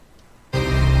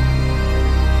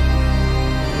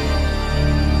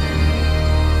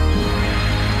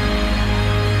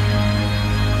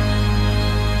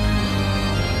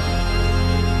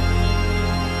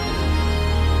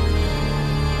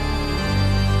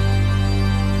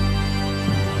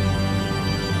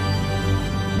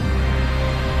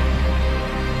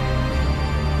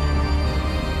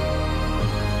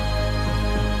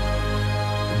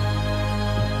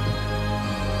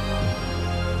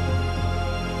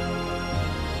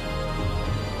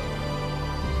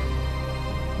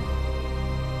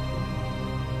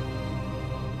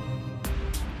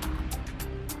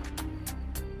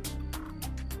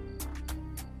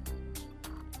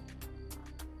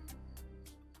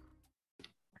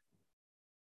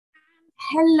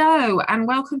Hello, and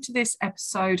welcome to this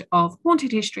episode of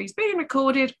Haunted Histories being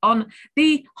recorded on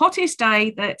the hottest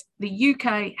day that the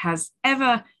UK has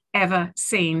ever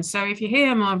seen. So if you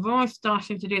hear my voice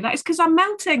starting to do that, it's because I'm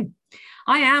melting.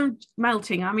 I am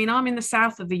melting. I mean, I'm in the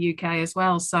south of the UK as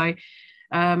well. So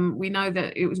we know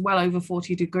that it was well over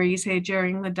 40 degrees here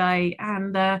during the day.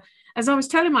 And as I was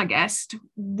telling my guest,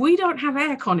 we don't have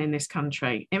aircon in this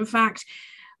country. In fact,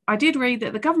 I did read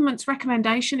that the government's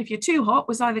recommendation, if you're too hot,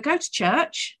 was either go to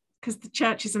church, because the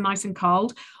churches are nice and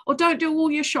cold, or don't do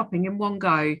all your shopping in one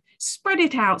go. Spread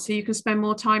it out so you can spend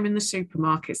more time in the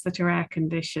supermarkets that are air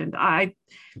conditioned.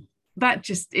 That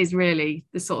just is really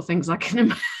the sort of things I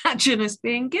can imagine as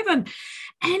being given.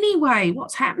 Anyway,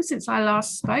 what's happened since I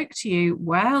last spoke to you?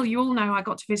 Well, you all know I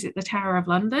got to visit the Tower of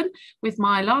London with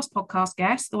my last podcast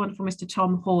guest, the wonderful Mr.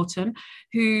 Tom Horton,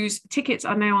 whose tickets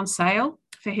are now on sale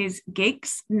for his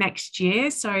gigs next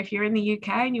year. So if you're in the UK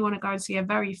and you want to go and see a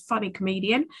very funny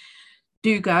comedian,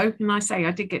 do go. And I say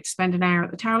I did get to spend an hour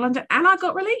at the Tower of London and I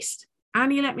got released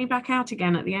and he let me back out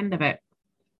again at the end of it.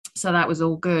 So that was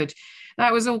all good. I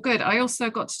also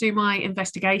got to do my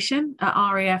investigation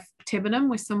at RAF Tibenham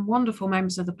with some wonderful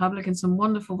members of the public and some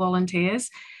wonderful volunteers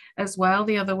as well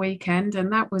the other weekend.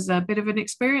 And that was a bit of an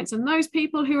experience. And those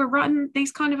people who are running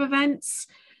these kind of events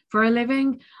for a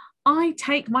living, I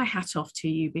take my hat off to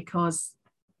you because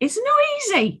it's not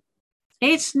easy.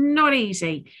 It's not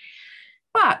easy.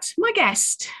 But my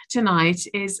guest tonight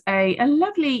is a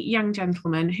lovely young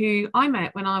gentleman who I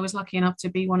met when I was lucky enough to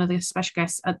be one of the special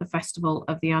guests at the Festival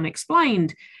of the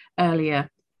Unexplained earlier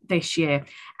this year.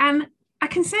 And I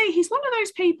can say he's one of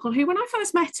those people who, when I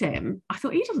first met him, I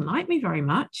thought he doesn't like me very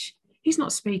much. He's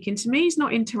not speaking to me. He's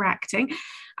not interacting.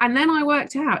 And then I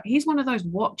worked out he's one of those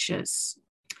watchers.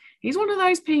 He's one of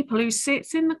those people who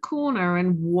sits in the corner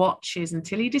and watches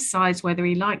until he decides whether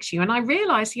he likes you. And I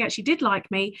realized he actually did like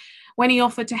me when he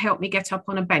offered to help me get up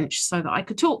on a bench so that I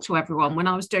could talk to everyone when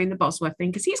I was doing the Bosworth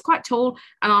thing, because he's quite tall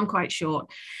and I'm quite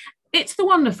short. It's the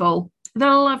wonderful, the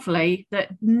lovely, that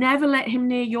never let him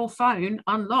near your phone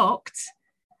unlocked,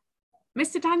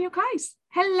 Mr. Daniel Klaes.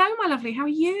 Hello, my lovely. How are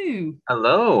you?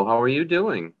 Hello. How are you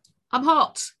doing? I'm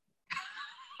hot.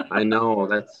 I know.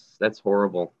 That's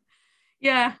horrible.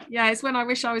 Yeah, it's when I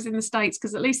wish I was in the States,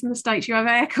 because at least in the States you have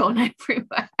aircon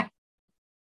everywhere.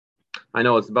 I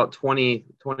know it's about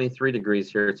 23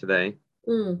 degrees here today.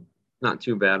 Not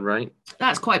too bad, right?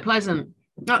 That's quite pleasant.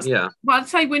 Yeah. Well, I'd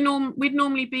say we'd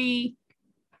normally be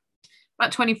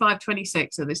about 25,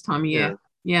 26 at this time of year.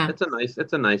 Yeah.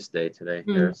 It's a nice day today.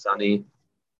 Here, sunny,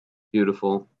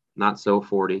 beautiful, not so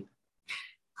 40.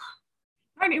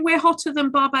 Apparently we're hotter than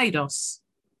Barbados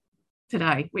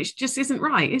today, which just isn't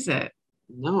right, is it?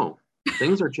 No,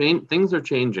 things are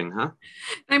changing, huh?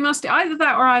 They must either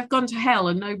that or I've gone to hell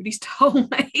and nobody's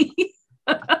told me.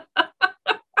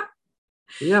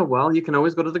 Yeah, well, you can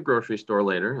always go to the grocery store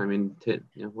later. I mean,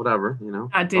 whatever,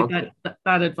 I did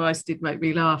that advice did make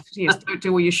me laugh. Yes, don't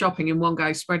do all your shopping in one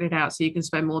go, spread it out so you can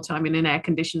spend more time in an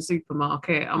air-conditioned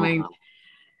supermarket. I mean,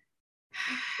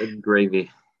 good gravy.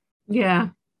 Yeah.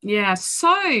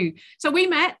 So we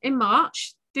met in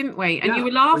March, didn't we? And you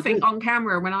were laughing on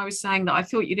camera when I was saying that I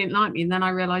thought you didn't like me, and then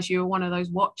I realized you were one of those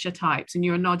watcher types, and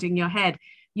you were nodding your head.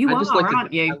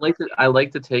 Aren't you? I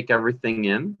like to take everything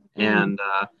in, and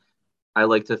I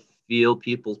like to feel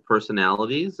people's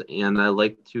personalities, and I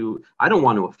don't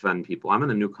want to offend people. I'm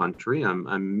in a new country.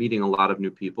 I'm meeting a lot of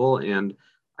new people, and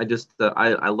I just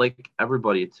I like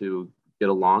everybody to get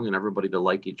along and everybody to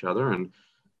like each other, and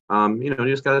you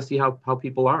just got to see how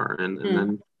people are, and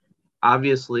then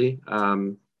obviously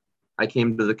I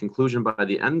came to the conclusion by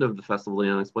the end of the Festival of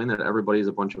the Unexplained that everybody's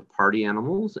a bunch of party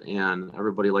animals and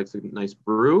everybody likes a nice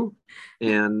brew,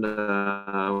 and it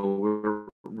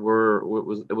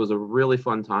was a really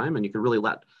fun time, and you could really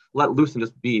let loose and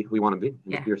just be who you want to be,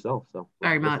 and just be yourself. So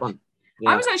very much fun.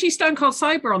 Yeah. I was actually stone cold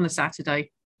sober on the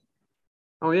Saturday.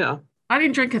 Oh yeah. I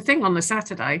didn't drink a thing on the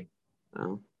Saturday.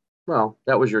 Oh, well,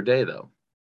 that was your day though.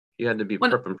 You had to be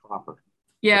prep and proper.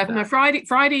 Yeah, no,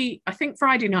 Friday. I think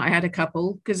Friday night I had a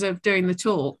couple because of doing the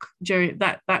talk during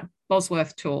that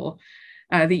Bosworth tour.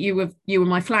 That you were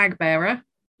my flag bearer.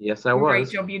 Yes, I was. Great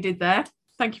job you did there.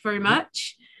 Thank you very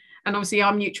much. And obviously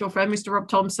our mutual friend, Mr. Rob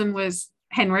Thompson, was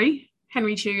Henry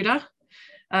Tudor.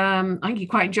 I think he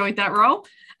quite enjoyed that role.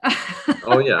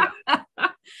 Oh yeah.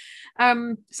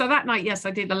 So that night, yes, I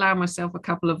did allow myself a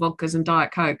couple of vodkas and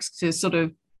Diet Cokes to sort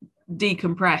of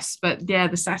decompress. But yeah,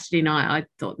 the Saturday night I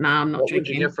thought, I'm not drinking. What would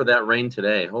you get for that rain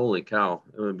today? Holy cow,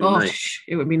 it would be nice.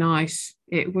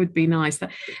 It would be nice. The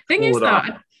thing is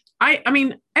that I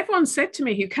mean everyone said to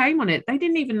me who came on it, they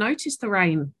didn't even notice the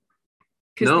rain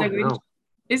because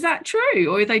Is that true,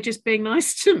 or are they just being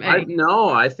nice to I me? no,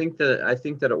 I think that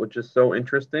it was just so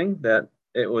interesting that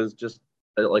it was just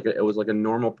it was like a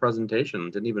normal presentation.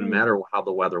 It didn't even Mm, matter how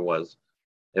the weather was.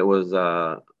 It was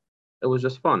it was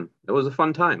just fun. It was a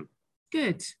fun time.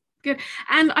 good, good.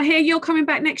 And I hear you're coming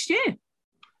back next year.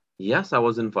 Yes, I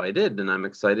was invited, and I'm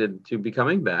excited to be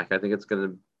coming back. I think it's going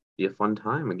to be a fun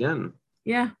time again.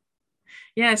 Yeah,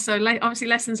 yeah. So obviously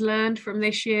lessons learned from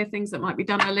this year, things that might be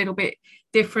done a little bit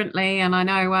differently. And I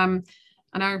know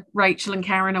Rachel and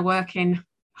Karen are working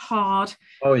hard.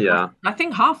 Oh yeah, I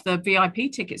think half the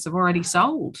VIP tickets have already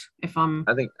sold. If I'm,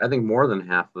 I think more than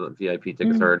half of the VIP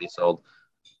tickets are Mm, already sold.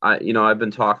 I've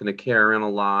been talking to Karen a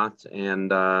lot and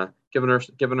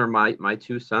giving her my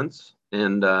 2 cents,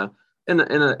 and in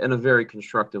a very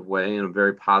constructive way, in a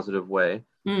very positive way.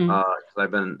 mm, 'Cause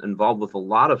I've been involved with a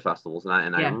lot of festivals,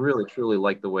 and I yeah, really truly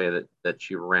like the way that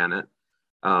she ran it,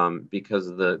 because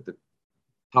of the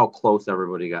how close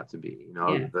everybody got to be,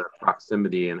 yeah, the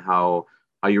proximity, and how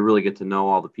you really get to know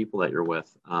all the people that you're with.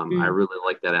 I mm, really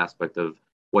like that aspect of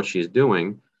what she's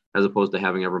doing, as opposed to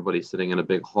having everybody sitting in a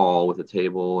big hall with a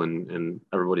table, and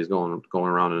everybody's going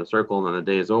around in a circle, and then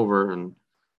the day is over, and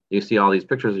you see all these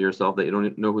pictures of yourself that you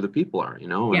don't know who the people are,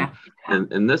 and yeah,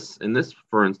 in this,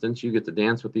 for instance, you get to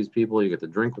dance with these people, you get to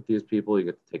drink with these people, you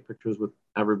get to take pictures with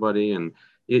everybody, and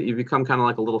you become kind of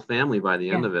like a little family by the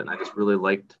end yeah, of it. And I just really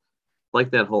liked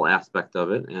that whole aspect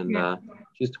of it, and yeah,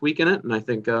 she's tweaking it, and I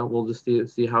think we'll just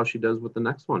see how she does with the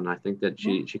next one. I think that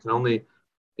yeah. she can only,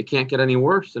 it can't get any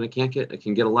worse, and it can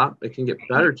get a lot, it can get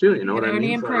better too. You know It what can I only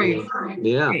mean? So improve.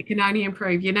 yeah, It can only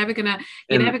improve. You're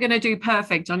and never gonna do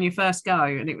perfect on your first go.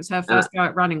 And it was her and first go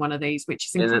at running one of these, which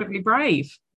is and incredibly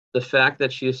brave. the fact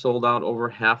that she has sold out over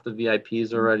half the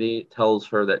VIPs already tells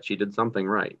her that she did something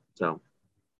right. So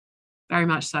Very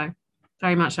much so.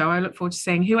 Very much so. I look forward to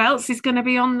seeing who else is going to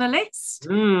be on the list.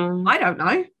 hmm, I don't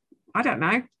know. I don't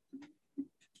know.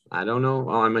 I don't know.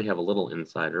 Well, I might have a little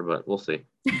insider, but we'll see.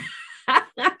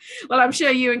 Well, I'm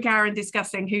sure you and Karen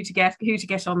discussing who to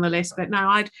get on the list, but no,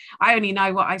 I only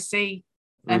know what I see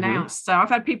Hmm. announced. So I've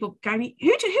had people going,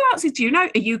 who else do you know?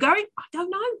 Are you going? I don't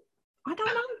know. I don't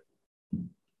know.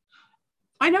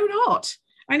 I know not.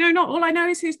 I know not. All I know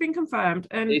is who's been confirmed,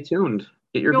 and Stay tuned.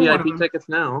 Get your you're one of VIP them. tickets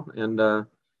now, and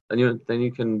then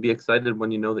you can be excited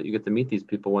when you know that you get to meet these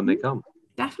people when they Mm, come.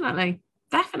 definitely,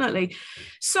 definitely.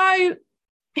 So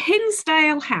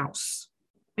Hinsdale House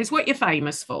is what you're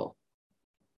famous for.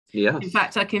 In Yes.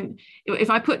 fact, if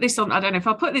I put this on, I don't know if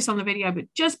I'll put this on the video,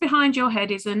 but just behind your head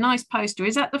is a nice poster.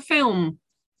 Is that the film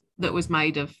that was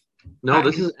made of No, that?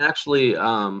 this is actually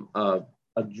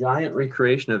a giant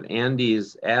recreation of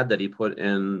Andy's ad that he put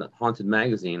in Haunted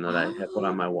Magazine that I have put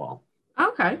on my wall.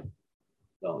 Okay.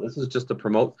 So this is just a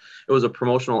promote. It was a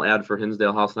promotional ad for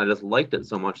Hinsdale House, and I just liked it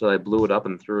so much that I blew it up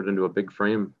and threw it into a big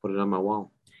frame, put it on my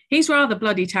wall. He's rather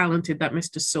bloody talented, that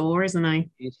Mr. Saw, isn't he?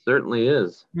 He certainly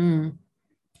is. Hmm.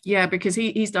 Yeah, because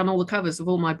he's done all the covers of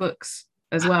all my books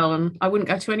as well. And I wouldn't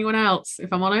go to anyone else,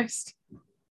 if I'm honest.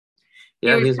 He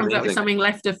Yeah, always he's comes up with amazing. something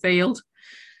left of field.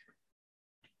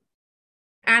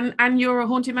 And you're a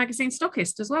Haunted Magazine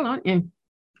stockist as well, aren't you?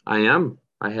 I am.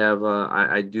 I have.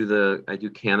 I do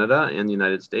Canada and the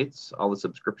United States, all the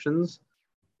subscriptions,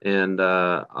 and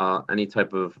any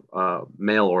type of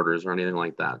mail orders or anything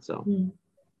like that. So Hmm.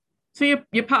 So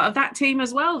you're part of that team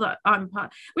as well. That I'm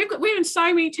part. We're in so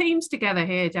many teams together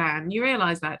here, Dan. You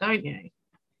realise that, don't you?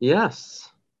 yes,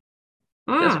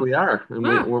 yes, Ah, we are, and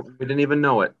ah. we didn't even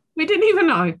know it. We didn't even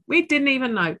know. We didn't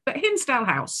even know. But Hinsdale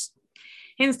House.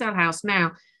 Hinsdale House.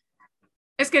 Now,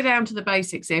 let's go down to the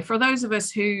basics here. For those of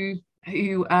us who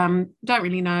don't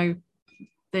really know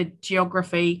the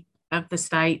geography of the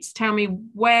states, tell me,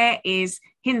 where is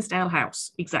Hinsdale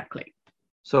House exactly?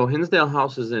 So Hinsdale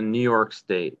House is in New York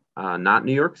State, not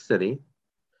New York City,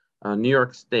 New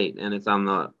York State, and it's on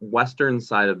the western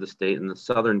side of the state in the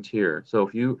southern tier. So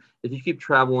if you keep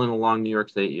traveling along New York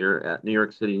State, you're at New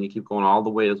York City, and you keep going all the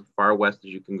way as far west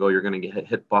as you can go, you're going to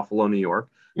hit Buffalo, New York.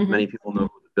 Many Mm-hmm. people know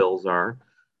who the Bills are,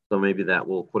 so maybe that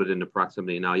will put it into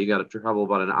proximity. Now you got to travel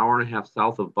about an hour and a half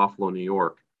south of Buffalo, New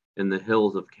York, in the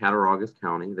hills of Cattaraugus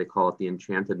County. They call it the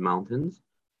Enchanted Mountains,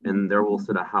 and there will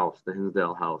sit a house, the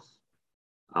Hinsdale House,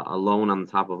 alone on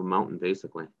the top of a mountain,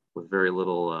 basically, with very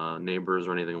little neighbors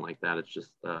or anything like that. It's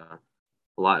just a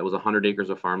lot. It was 100 acres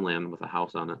of farmland with a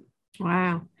house on it.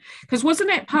 Wow. Because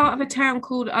wasn't it part of a town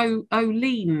called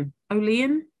Olean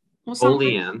or something?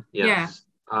 Olean, Yeah, yes.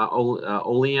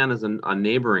 Olean is a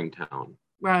neighboring town.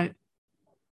 right.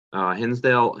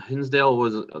 Hinsdale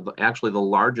was actually the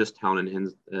largest town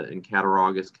in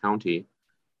Cattaraugus County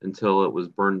until it was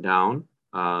burned down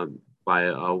by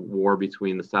a war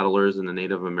between the settlers and the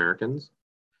Native Americans.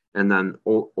 And then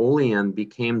Olean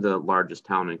became the largest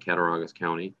town in Cattaraugus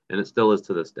County, and it still is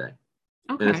to this day.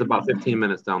 And it's Okay. about 15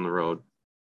 minutes down the road.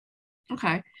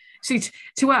 Okay. See,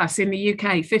 to us in the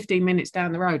UK, 15 minutes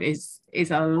down the road is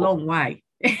a long way.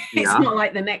 It's Yeah. not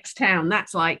like the next town.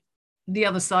 That's like the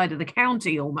other side of the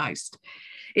county almost.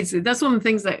 That's one of the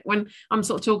things that when I'm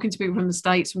sort of talking to people from the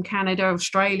States, from Canada,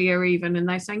 Australia, even, and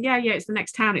they're saying, yeah, it's the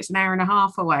next town. It's an hour and a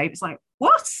half away. It's like,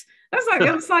 what? That's like the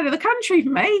other side of the country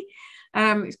for me.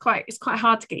 It's quite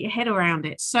hard to get your head around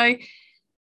it. So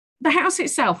the house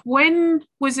itself, when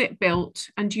was it built,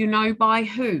 and do you know by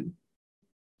who?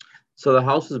 So the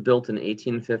house was built in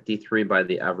 1853 by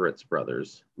the Everett's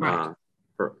brothers, Right.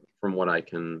 from what I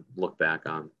can look back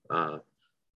on.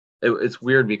 It's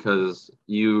weird because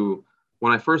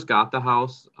when I first got the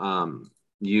house,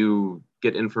 you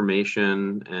get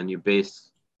information and you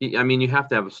have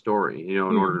to have a story, in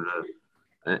order to,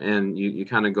 and you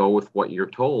kind of go with what you're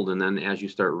told. And then as you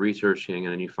start researching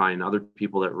and then you find other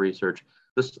people that research,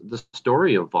 the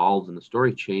story evolves and the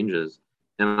story changes.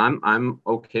 And I'm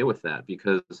okay with that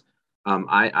because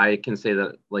I can say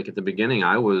that, like, at the beginning,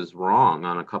 I was wrong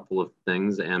on a couple of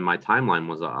things and my timeline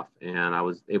was off, and I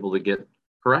was able to get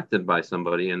corrected by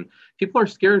somebody. And people are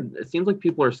scared. It seems like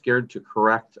people are scared to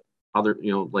correct other,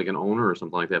 like an owner or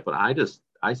something like that. But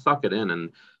I suck it in,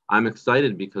 and I'm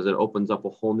excited because it opens up a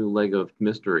whole new leg of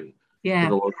mystery to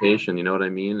the location. You know what I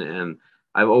mean? And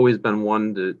I've always been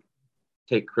one to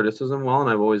take criticism well, and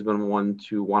I've always been one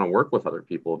to want to work with other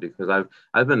people because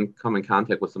I've been come in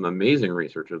contact with some amazing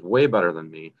researchers, way better than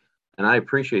me, and I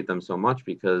appreciate them so much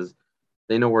because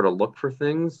they know where to look for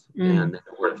things and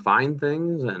where to find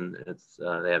things, and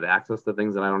they have access to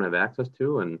things that I don't have access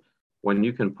to. And when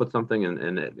you can put something in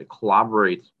and it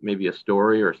corroborates maybe a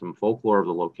story or some folklore of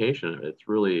the location, it's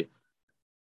really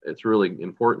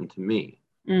important to me,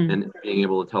 and being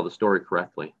able to tell the story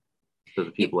correctly to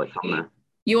the people that come there.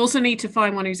 You also need to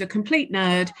find one who's a complete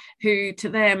nerd, who to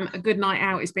them a good night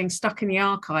out is being stuck in the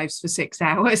archives for 6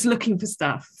 hours looking for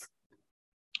stuff.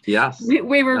 Yes.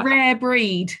 We're a rare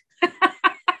breed.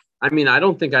 I mean, I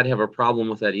don't think I'd have a problem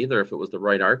with that either if it was the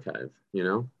right archive,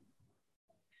 Yeah,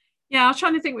 I was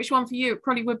trying to think which one for you. It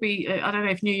probably would be, I don't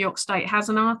know if New York State has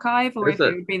an archive or if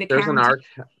it would be the county.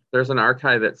 There's an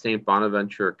archive at St.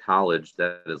 Bonaventure College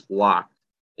that is locked,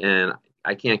 and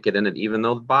I can't get in it, even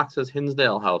though the box says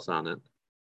Hinsdale House on it.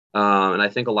 And I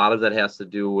think a lot of that has to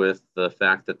do with the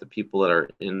fact that the people that are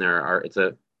in there it's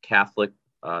a Catholic,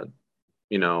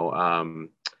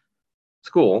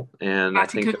 school, and Vatican I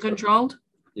think controlled.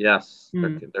 Yes,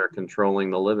 they're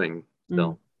controlling the living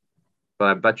still. But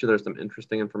I bet you there's some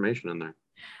interesting information in there.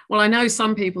 Well, I know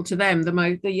some people, to them,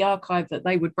 the archive that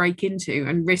they would break into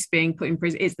and risk being put in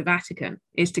prison is the Vatican,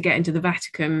 is to get into the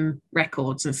Vatican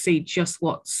records and see just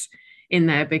what's in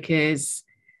there, because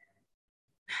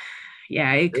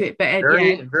it could. But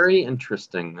very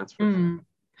interesting. That's for sure.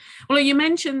 Well, you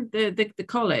mentioned the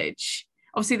college.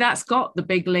 Obviously, that's got the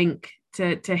big link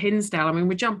to Hinsdale. I mean,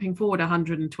 we're jumping forward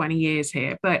 120 years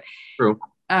here, but true.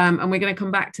 And we're going to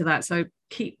come back to that. So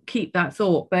keep that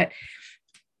thought. But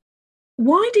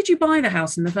why did you buy the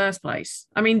house in the first place?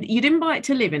 I mean, you didn't buy it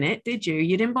to live in it, did you?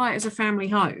 You didn't buy it as a family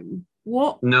home.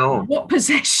 What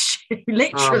possessed you,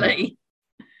 literally?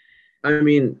 I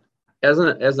mean, as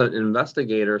an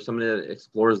investigator, somebody that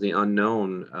explores the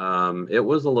unknown, it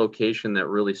was a location that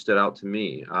really stood out to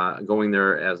me, going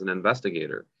there as an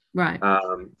investigator. Right.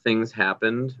 Things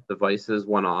happened, devices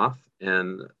went off,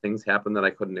 and things happened that I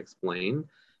couldn't explain.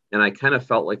 And I kind of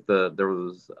felt like there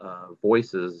was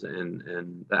voices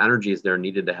and the energies there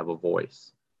needed to have a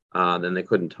voice. Then they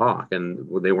couldn't talk, and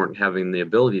they weren't having the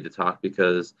ability to talk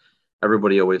because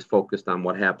everybody always focused on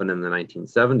what happened in the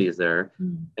 1970s there.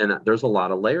 And there's a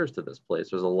lot of layers to this place.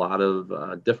 There's a lot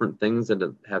of different things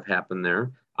that have happened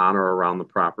there on or around the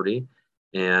property.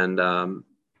 And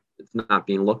it's not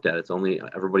being looked at. It's only,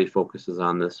 everybody focuses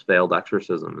on this failed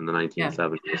exorcism in the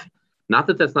 1970s. Yeah. Not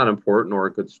that that's not important or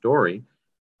a good story,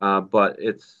 but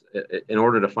in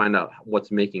order to find out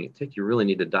what's making it tick, you really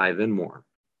need to dive in more.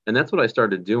 And that's what I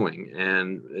started doing.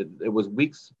 And it was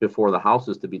weeks before the house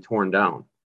was to be torn down.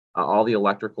 All the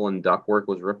electrical and ductwork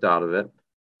was ripped out of it.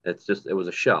 It was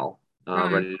a shell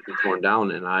ready to be torn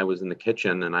down. And I was in the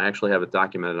kitchen, and I actually have it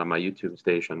documented on my YouTube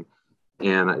station.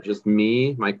 And just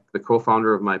me, the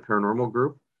co-founder of my paranormal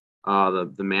group,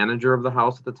 the manager of the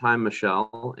house at the time,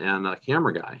 Michelle, and a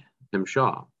camera guy, Tim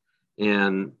Shaw.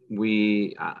 And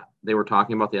they were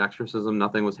talking about the exorcism.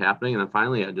 Nothing was happening. And then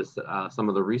finally, I just, some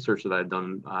of the research that I'd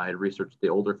done, I had researched the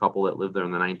older couple that lived there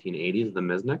in the 1980s, the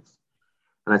Misniks.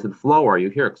 And I said, Flo, are you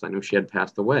here? Because I knew she had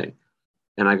passed away.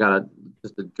 and I got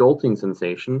just a jolting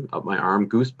sensation up my arm,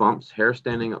 goosebumps, hair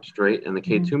standing up straight, and the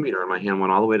K2 meter in my hand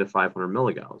went all the way to 500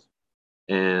 milligauss.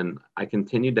 And I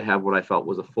continued to have what I felt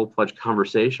was a full-fledged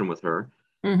conversation with her,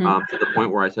 to the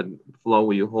point where I said, Flo,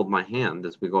 will you hold my hand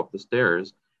as we go up the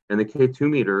stairs? And the K2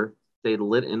 meter stayed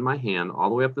lit in my hand all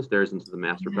the way up the stairs into the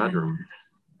master bedroom.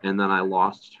 And then I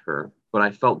lost her, but I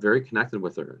felt very connected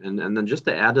with her. And then just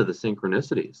to add to the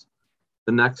synchronicities,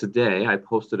 the next day I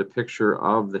posted a picture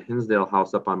of the Hinsdale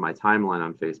House up on my timeline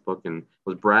on Facebook and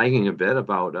was bragging a bit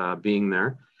about being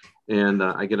there. And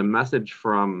I get a message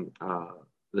from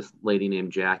this lady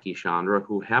named Jackie Chandra,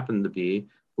 who happened to be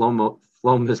Flo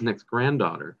Misnick's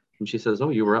granddaughter. And she says, oh,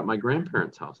 you were at my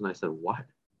grandparents' house. And I said, what?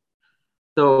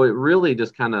 So it really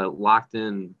just kind of locked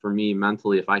in for me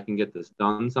mentally, if I can get this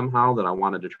done somehow, that I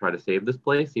wanted to try to save this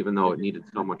place, even though it needed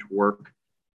so much work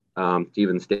to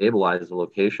even stabilize the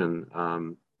location.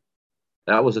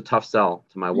 That was a tough sell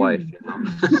to my wife.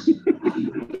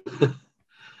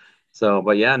 So,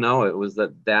 but yeah, no, it was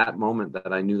that moment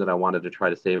that I knew that I wanted to try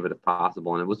to save it if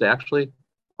possible. And it was actually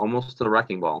almost a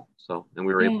wrecking ball. So, and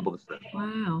we were able to save it.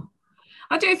 Wow.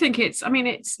 I do think it's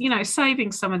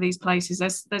saving some of these places.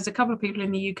 There's a couple of people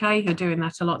in the UK who are doing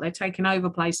that a lot. They're taking over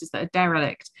places that are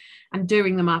derelict and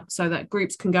doing them up so that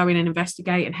groups can go in and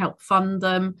investigate and help fund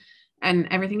them and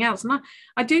everything else. And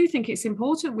I do think it's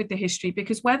important with the history,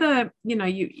 because whether,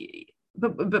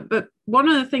 but one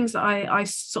of the things that I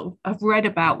sort of have read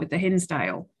about with the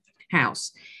Hinsdale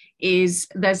House is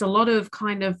there's a lot of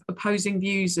kind of opposing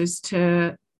views as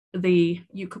to the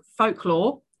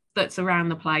folklore that's around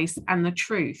the place and the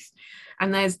truth.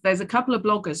 And there's a couple of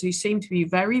bloggers who seem to be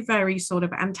very, very sort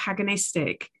of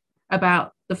antagonistic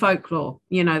about the folklore.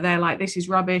 They're like, this is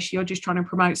rubbish, you're just trying to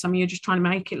promote something, you're just trying to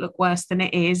make it look worse than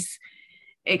it is,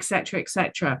 etc.,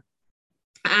 etc.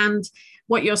 And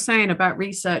what you're saying about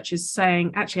researchers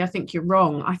saying, actually, I think you're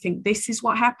wrong, I think this is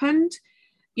what happened,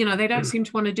 they don't seem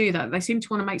to want to do that. They seem to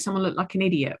want to make someone look like an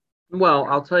idiot. Well,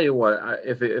 I'll tell you what,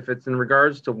 if it's in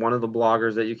regards to one of the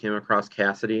bloggers that you came across,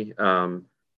 Cassidy,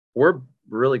 we're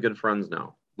really good friends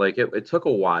now. Like it took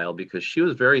a while because she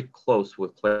was very close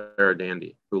with Clara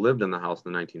Dandy, who lived in the house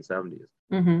in the 1970s.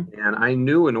 And I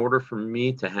knew in order for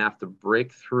me to have to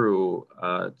break through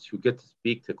to get to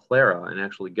speak to Clara and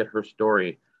actually get her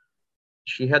story,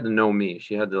 she had to know me.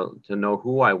 She had to know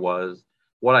who I was,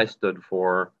 what I stood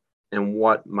for, and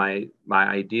what my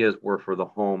ideas were for the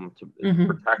home to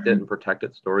protect it and protect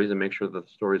its stories and make sure that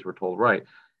the stories were told right.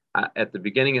 At the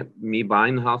beginning, me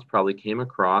buying the house probably came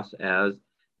across as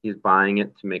he's buying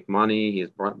it to make money. He's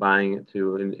buying it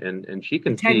to, and she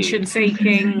can attention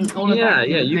seeking. All of that.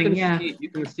 You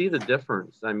can see the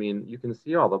difference. I mean, you can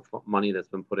see all the money that's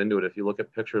been put into it. If you look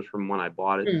at pictures from when I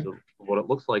bought it to what it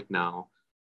looks like now,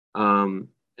 and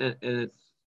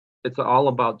it's all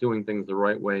about doing things the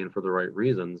right way and for the right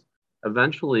reasons.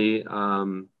 Eventually,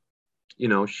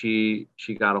 she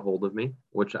got a hold of me,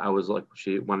 which I was like,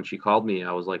 when she called me,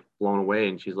 I was like blown away.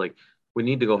 And she's like, we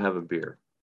need to go have a beer.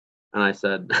 And I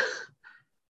said,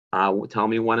 tell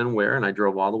me when and where. And I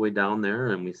drove all the way down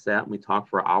there and we sat and we talked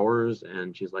for hours.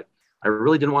 And she's like, I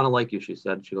really didn't want to like you, she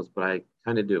said. She goes, but I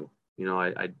kind of do.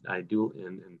 I do.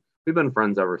 And we've been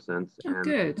friends ever since. And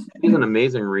good. She's an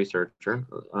amazing researcher.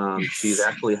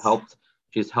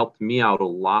 She's helped me out a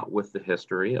lot with the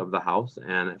history of the house.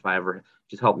 And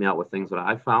she's helped me out with things that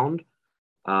I found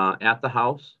at the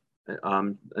house.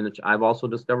 And I've also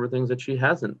discovered things that she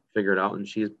hasn't figured out, and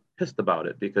she's pissed about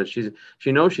it because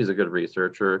she knows she's a good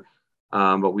researcher,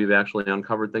 but we've actually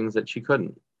uncovered things that she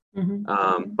couldn't.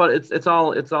 But it's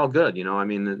all good, I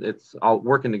mean, it's all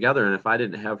working together. And if I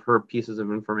didn't have her pieces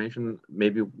of information,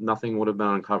 maybe nothing would have been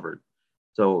uncovered.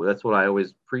 So that's what I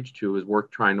always preach to, is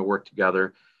trying to work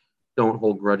together. Don't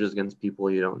hold grudges against people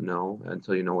you don't know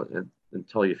until you know it,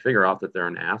 until you figure out that they're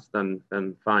an ass. Then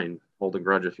fine, hold a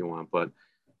grudge if you want. But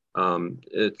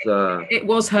it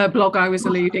was her blog I was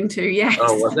alluding to. Yes.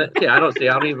 Oh, was it? Yeah, I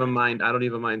don't even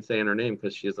mind saying her name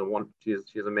because she's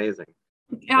amazing.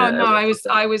 Oh no,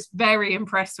 I was very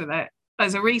impressed with it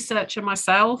as a researcher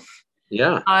myself.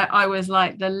 Yeah, I was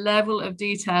like, the level of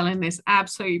detail in this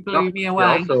absolutely blew me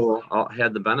away. She also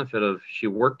had the benefit of she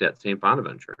worked at St.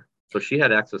 Bonaventure, so she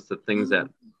had access to things that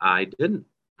I didn't.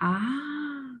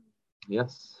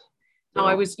 Yes.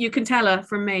 So, you can tell her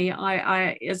from me,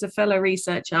 I as a fellow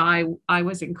researcher, I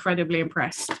was incredibly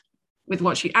impressed with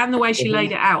what and the way she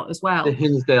laid it out as well. The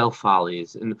Hinsdale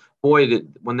Follies. And boy,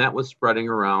 when that was spreading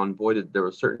around, there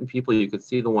were certain people, you could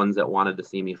see the ones that wanted to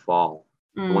see me fall,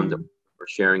 the ones that were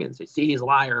sharing it and say, see, he's a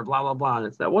liar, blah, blah, blah.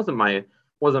 And that wasn't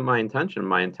my intention.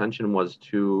 My intention was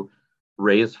to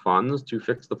raise funds to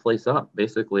fix the place up,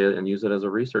 basically, and use it as a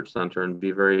research center and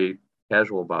be very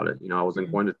casual about it. I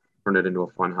wasn't going to turn it into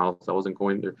a fun house. I wasn't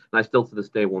going to, and I still to this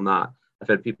day will not. I've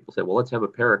had people say, well, let's have a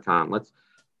Paracon.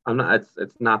 I'm not,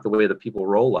 it's not the way that people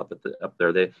roll up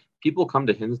there. People come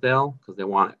to Hinsdale because they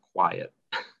want it quiet.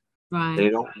 Right.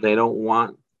 They don't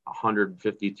want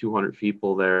 150, 200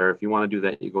 people there. If you want to do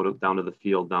that, you go down to the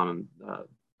field down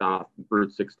off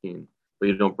Route 16, but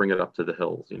you don't bring it up to the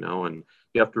hills, and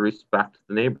you have to respect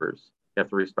the neighbors. You have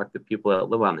to respect the people that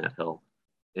live on that hill.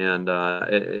 And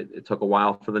it took a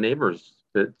while for the neighbors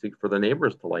to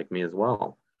like me as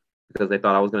well, because they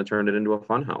thought I was going to turn it into a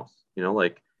fun house,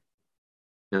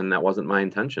 and that wasn't my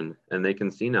intention. And they can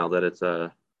see now that it's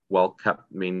a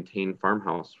well-kept, maintained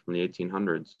farmhouse from the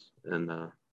 1800s. And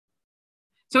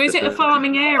so is it a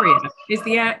farming area? Is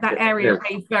that area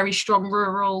a very strong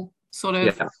rural sort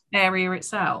of area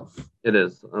itself? It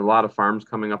is. A lot of farms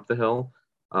coming up the hill,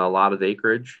 a lot of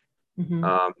acreage. Mm-hmm.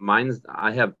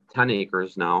 I have 10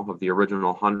 acres now of the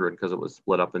original 100 because it was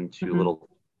split up into little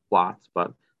plots,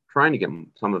 but trying to get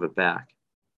some of it back.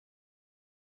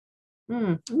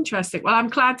 Interesting. Well, I'm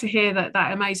glad to hear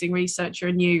that amazing researcher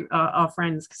and you are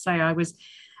friends. Because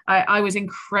I was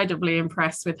incredibly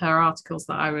impressed with her articles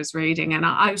that I was reading, and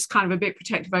I was kind of a bit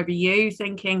protective over you,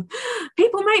 thinking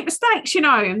people make mistakes,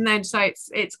 and then so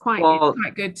it's quite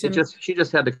good to. She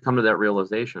just had to come to that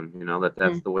realization,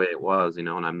 that's the way it was, and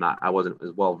I wasn't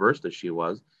as well versed as she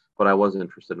was, but I was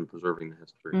interested in preserving the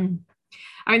history.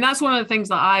 I mean, that's one of the things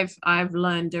that I've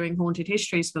learned doing Haunted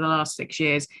Histories for the last 6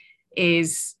 years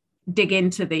is dig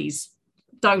into these.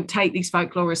 Don't take these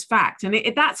folklore as fact. And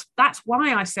that's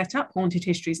why I set up Haunted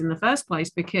Histories in the first place,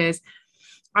 because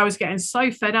I was getting so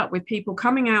fed up with people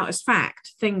coming out as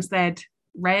fact things they'd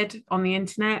read on the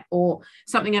internet or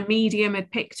something a medium had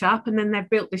picked up, and then they've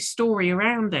built this story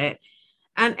around it.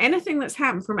 And anything that's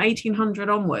happened from 1800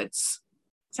 onwards,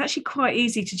 it's actually quite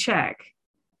easy to check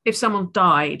if someone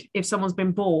died, if someone's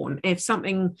been born, if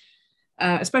something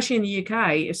especially in the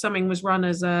UK, if something was run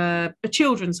as a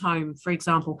children's home, for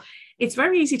example, it's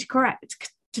very easy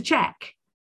to check.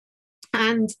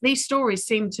 And these stories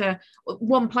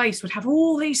one place would have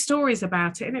all these stories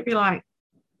about it, and it'd be like,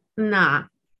 nah,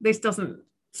 this doesn't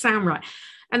sound right.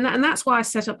 And that's why I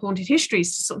set up Haunted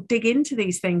Histories, to sort of dig into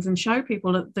these things and show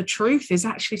people that the truth is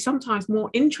actually sometimes more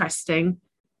interesting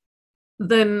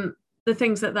than the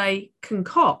things that they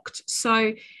concoct.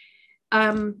 So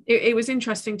it was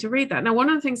interesting to read that. Now, one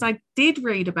of the things I did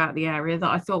read about the area that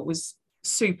I thought was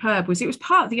superb was it was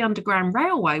part of the Underground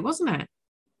Railway, wasn't it?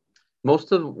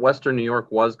 Most of Western New York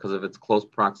was, because of its close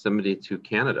proximity to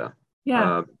Canada.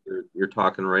 Yeah. You're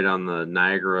talking right on the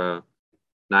Niagara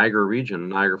region,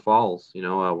 Niagara Falls.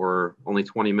 We're only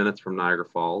 20 minutes from Niagara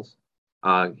Falls.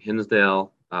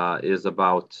 Hinsdale is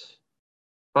about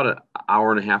an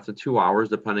hour and a half to 2 hours,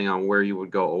 depending on where you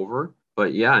would go over.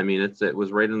 But yeah, I mean, it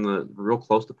was right in the real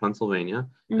close to Pennsylvania,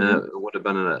 and it would have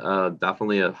been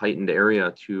definitely a heightened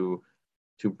area to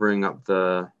bring up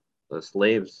the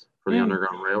slaves for the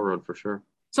Underground Railroad, for sure.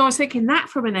 So I was thinking that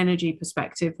from an energy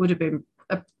perspective would have been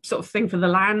a sort of thing for the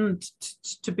land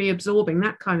to be absorbing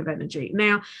that kind of energy.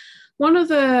 Now, one of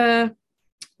the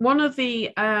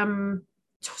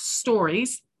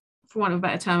stories, for want of a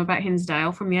better term, about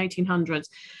Hinsdale from the 1800s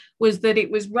was that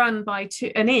it was run by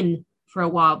an inn for a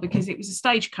while, because it was a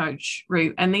stagecoach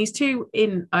route, and these two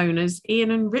inn owners,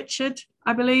 Ian and Richard,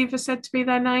 I believe are said to be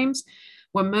their names,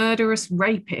 were murderous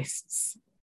rapists.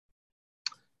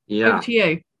 Yeah. Over to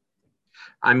you.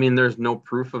 I mean, there's no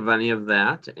proof of any of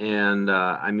that, and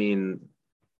I mean,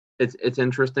 it's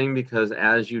interesting because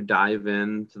as you dive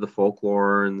into the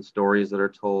folklore and the stories that are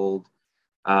told,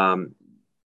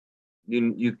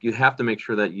 you have to make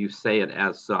sure that you say it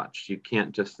as such. You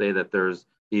can't just say that there's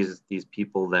these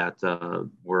people that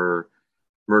were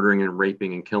murdering and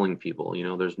raping and killing people.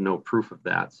 There's no proof of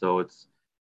that. So it's,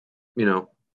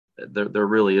 there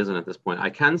really isn't at this point. I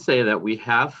can say that we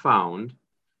have found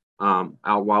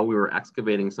out while we were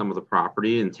excavating some of the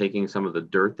property and taking some of the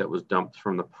dirt that was dumped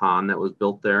from the pond that was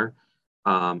built there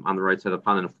on the right side of the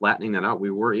pond and flattening that out,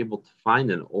 we were able to find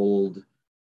an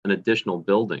additional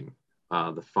building,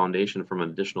 the foundation from an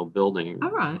additional building.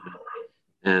 All right.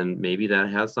 And maybe that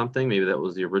has something. Maybe that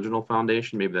was the original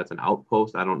foundation. Maybe that's an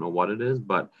outpost. I don't know what it is,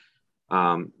 but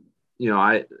I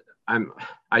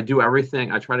do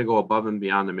everything. I try to go above and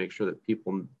beyond to make sure that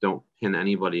people don't pin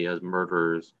anybody as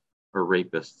murderers or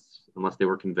rapists unless they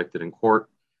were convicted in court.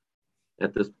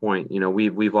 At this point,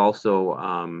 we've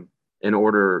also, in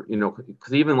order,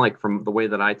 because even like from the way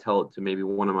that I tell it to maybe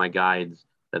one of my guides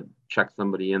that checks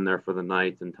somebody in there for the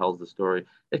night and tells the story,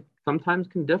 it sometimes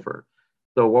can differ.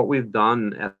 So what we've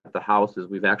done at the house is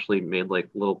we've actually made like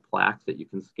little plaques that you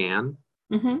can scan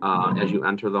as you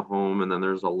enter the home. And then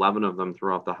there's 11 of them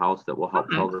throughout the house that will help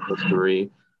tell the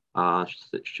history,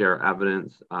 share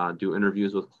evidence, do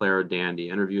interviews with Clara Dandy,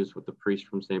 interviews with the priest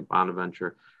from St.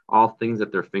 Bonaventure, all things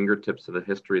at their fingertips of the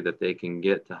history that they can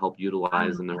get to help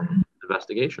utilize in their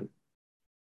investigation.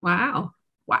 Wow.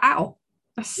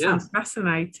 That sounds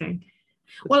fascinating.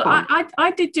 Well, fun.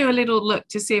 I did do a little look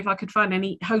to see if I could find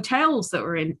any hotels that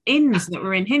were in inns that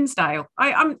were in Hinsdale.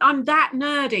 I'm that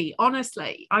nerdy,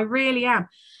 honestly. I really am.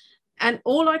 And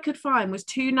all I could find was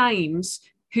two names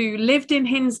who lived in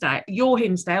Hinsdale, your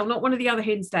Hinsdale, not one of the other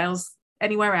Hinsdales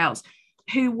anywhere else,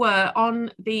 who were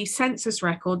on the census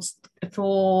records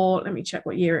for, let me check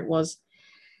what year it was,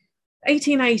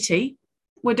 1880,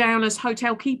 were down as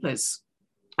hotel keepers.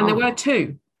 And there were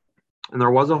two. And there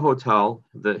was a hotel,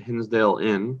 the Hinsdale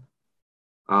Inn,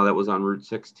 that was on Route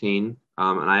 16.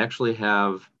 And I actually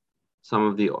have some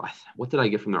of the, what did I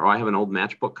get from there? I have an old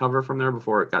matchbook cover from there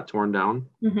before it got torn down.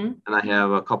 And I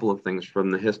have a couple of things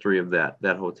from the history of that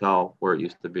hotel where it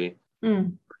used to be.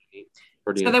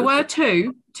 Pretty so there were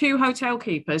two hotel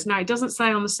keepers. Now, it doesn't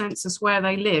say on the census where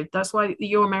they lived. That's why the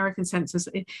Your American census,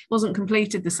 it wasn't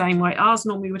completed the same way. Ours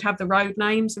normally would have the road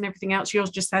names and everything else. Yours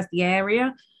just has the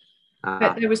area.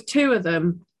 But there was two of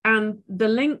them. And the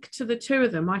link to the two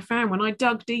of them I found when I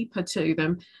dug deeper to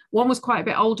them. One was quite a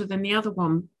bit older than the other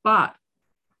one, but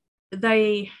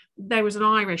there was an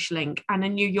Irish link and a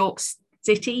New York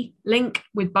City link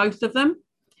with both of them.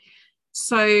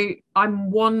 So I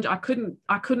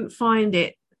couldn't find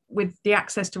it with the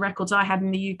access to records I had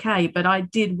in the UK, but I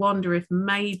did wonder if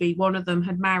maybe one of them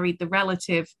had married the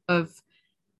relative of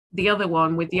the other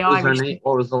one with the Irish.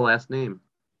 What was the last name?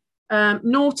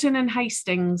 Norton and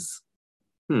Hastings.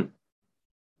 Well,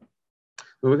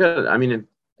 we got. I mean,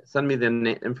 send me the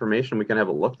information. We can have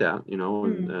it looked at,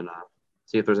 and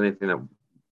see if there's anything that,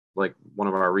 like, one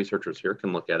of our researchers here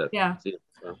can look at it. Yeah. See it,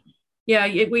 so. Yeah,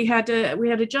 we had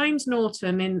a James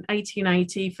Norton in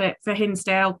 1880 for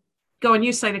Hinsdale. Go on,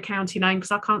 you say the county name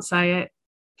because I can't say it.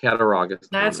 Cattaraugus.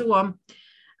 That's the one.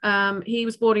 He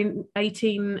was born in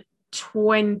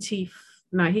 1820.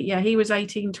 No, he was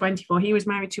 1824. He was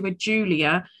married to a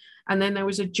Julia, and then there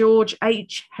was a George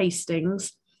H.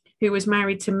 Hastings who was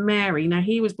married to Mary. Now,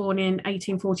 he was born in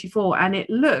 1844, and it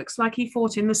looks like he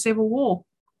fought in the Civil War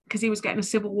because he was getting a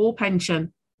Civil War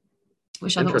pension,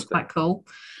 which I thought was quite cool.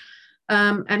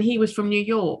 And he was from New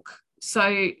York.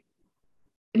 So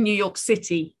New York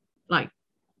City, like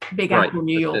Big Apple,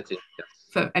 New York. City, yes.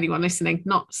 For anyone listening,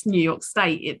 not New York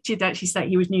State. It did actually state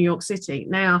he was New York City.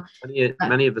 Now,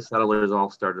 many of the settlers all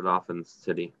started off in the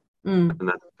city, and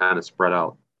that kind of spread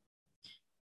out.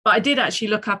 But I did actually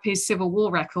look up his Civil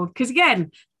War record because,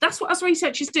 again, that's what us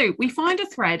researchers do. We find a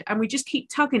thread and we just keep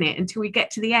tugging it until we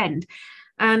get to the end.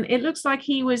 And it looks like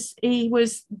he was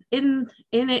in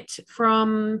it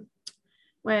from,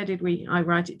 where did I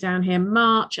write it down here?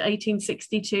 March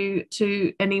 1862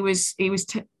 to, and he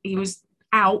was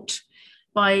out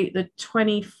by the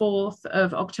 24th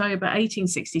of October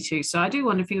 1862. So I do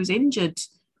wonder if he was injured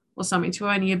or something to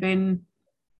only have been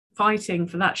fighting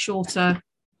for that shorter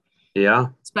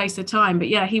space of time. But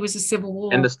yeah, he was a Civil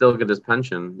War. And to still get his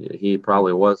pension, he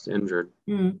probably was injured.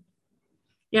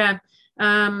 Yeah.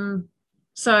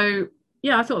 So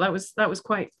yeah, I thought that was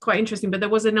quite interesting. But there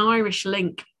was an Irish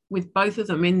link with both of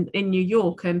them in New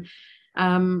York. And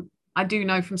I do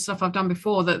know from stuff I've done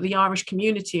before that the Irish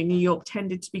community in New York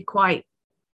tended to be quite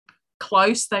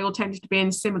close. They all tended to be in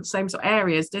the same sort of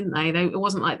areas, didn't they? It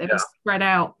wasn't like they were spread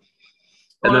out.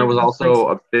 And there was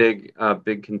also a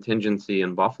big contingency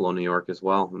in Buffalo, New York as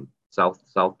well,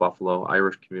 South Buffalo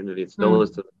Irish community. It still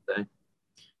is to this day.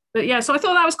 But yeah, so I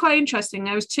thought that was quite interesting.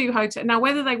 There was two hotels. Now,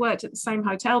 whether they worked at the same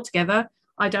hotel together,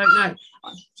 I don't know.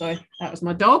 Sorry, that was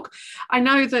my dog. I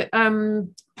know that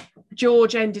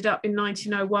George ended up in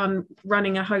 1901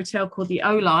 running a hotel called the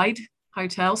Olide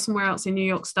Hotel somewhere else in New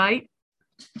York State.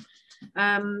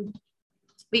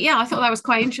 But yeah, I thought that was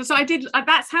quite interesting. So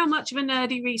that's how much of a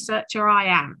nerdy researcher I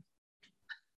am.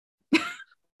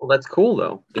 Well, that's cool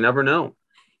though. You never know.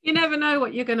 You never know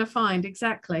what you're going to find.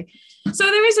 Exactly. So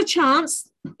there is a chance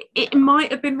it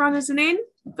might have been run as an inn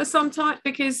for some time,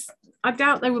 because I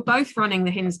doubt they were both running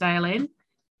the Hinsdale Inn.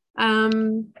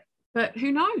 But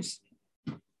who knows?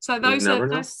 So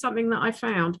that's something that I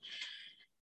found.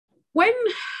 When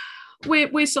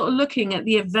we're sort of looking at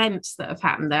the events that have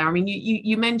happened there, I mean,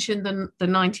 you mentioned the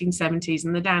 1970s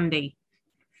and the Dandy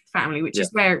family, which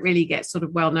is where it really gets sort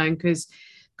of well known, because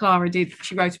Clara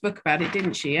she wrote a book about it,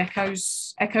 didn't she?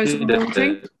 Echoes of the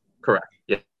Haunting. Correct.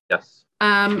 Yeah. Yes.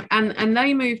 And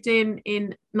they moved in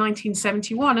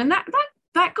 1971, and that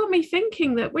that got me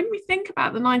thinking that when we think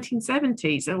about the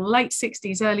 1970s or late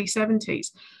 60s, early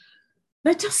 70s,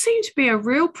 there does seem to be a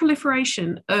real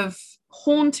proliferation of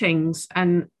hauntings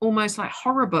and almost like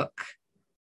horror book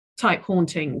type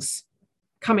hauntings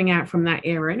coming out from that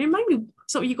era. And it made me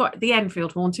sort of, you've got the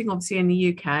Enfield haunting, obviously in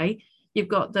the UK. You've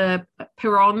got the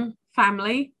Piron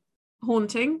family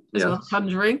haunting as well,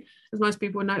 Conjuring, as most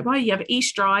people would know it by. You have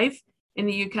East Drive in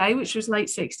the UK, which was late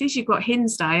 60s. You've got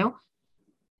Hinsdale.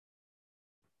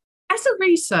 As a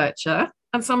researcher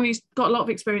and someone who's got a lot of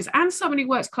experience and someone who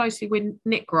works closely with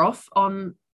Nick Groff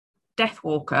on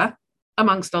Deathwalker,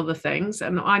 amongst other things,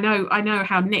 and I know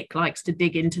how Nick likes to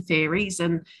dig into theories,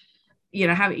 and you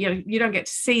don't get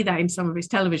to see that in some of his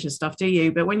television stuff, do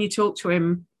you? But when you talk to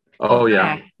him, him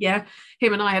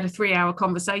and I had a 3-hour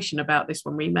conversation about this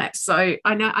when we met, so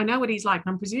I know what he's like,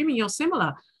 and I'm presuming you're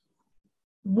similar.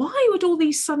 Why would all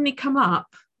these suddenly come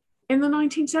up in the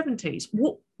 1970s?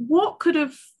 What could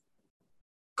have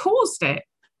caused it?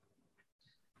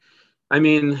 I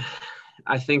mean,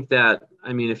 I think that,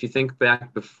 if you think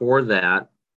back before that,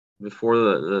 before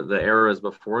the eras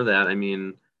before that,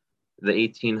 the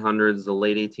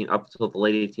 1800s, up till the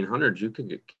late 1800s, you could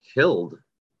get killed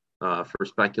for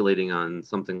speculating on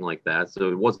something like that. So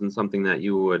it wasn't something that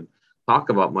you would talk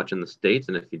about much in the States.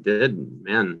 And if you did,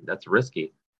 man, that's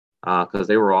risky, because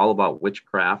they were all about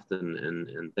witchcraft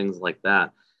and things like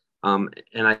that. And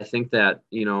I think that,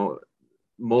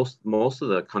 most of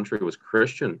the country was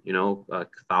Christian.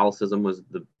 Catholicism was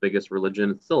the biggest religion.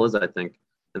 It still is, I think,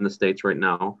 in the States right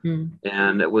now.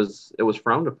 And it was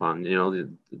frowned upon,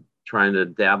 trying to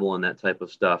dabble in that type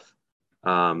of stuff. It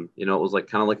was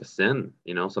kind of like a sin,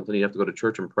 something you have to go to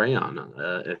church and pray on.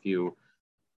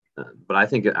 But I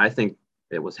think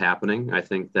it was happening. I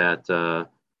think that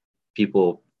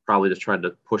people probably just tried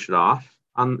to push it off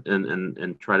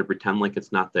and try to pretend like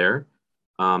it's not there,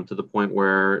 to the point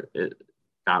where it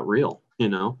got real,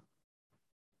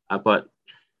 but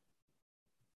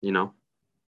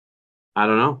I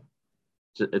don't know.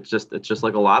 It's just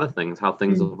like a lot of things, how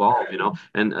things evolve,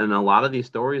 and a lot of these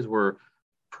stories were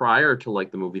prior to like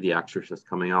the movie The Exorcist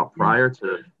coming out, prior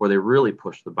to where they really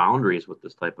pushed the boundaries with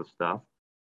this type of stuff.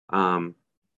 All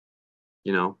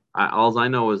I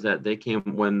know is that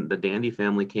when the Dandy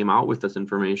family came out with this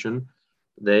information,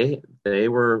 they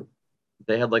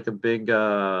had like a big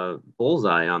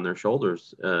bullseye on their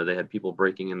shoulders. They had people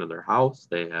breaking into their house.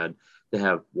 They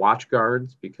have watch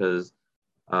guards because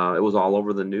it was all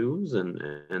over the news,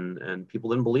 and people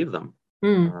didn't believe them.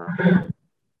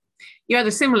 You had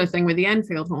a similar thing with the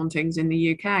Enfield hauntings in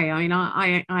the UK.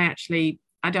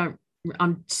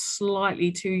 I'm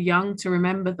slightly too young to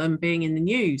remember them being in the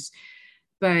news,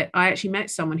 but I actually met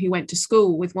someone who went to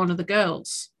school with one of the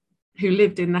girls who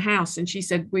lived in the house, and she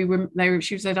said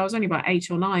she said I was only about 8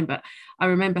 or 9, but I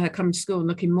remember her coming to school and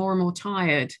looking more and more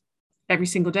tired every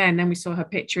single day. And then we saw her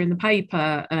picture in the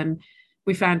paper, and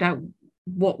we found out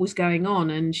what was going on.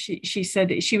 And she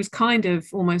said she was kind of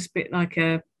almost a bit like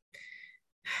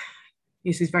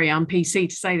this is very un-PC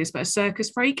to say this, but a circus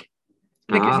freak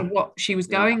because of what she was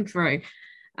going through.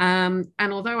 And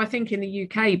although I think in the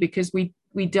UK, because we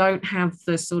don't have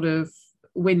the sort of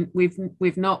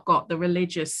we've not got the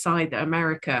religious side that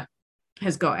America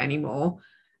has got anymore.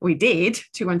 We did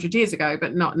 200 years ago,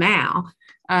 but not now.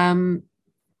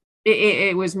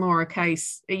 It was more a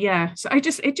case, so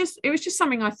it was just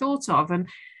something I thought of. And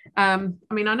I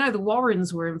know the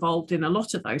Warrens were involved in a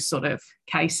lot of those sort of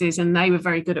cases, and they were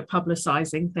very good at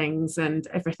publicizing things and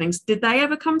everything. Did they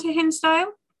ever come to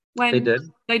Hinsdale? They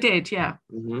did, yeah.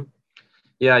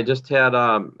 Yeah, I just had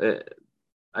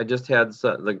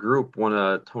the group, one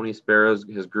of Tony Sparrow's,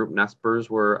 his group Nespers,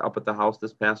 were up at the house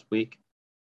this past week,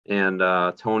 and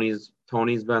Tony's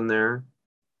been there.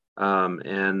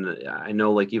 And I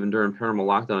know, like, even during paranormal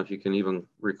lockdown, if you can even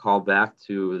recall back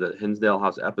to the Hinsdale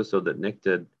House episode that Nick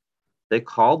did, they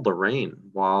called Lorraine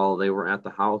while they were at the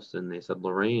house, and they said,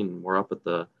 Lorraine, we're up at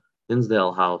the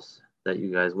Hinsdale House that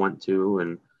you guys went to.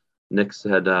 And Nick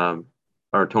said, or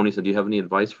Tony said, do you have any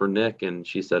advice for Nick? And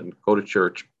she said, go to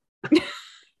church.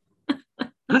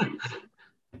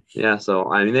 Yeah, so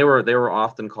they were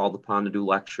often called upon to do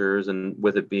lectures, and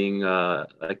with it being a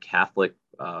Catholic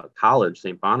college,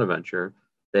 St. Bonaventure,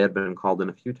 they had been called in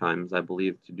a few times, I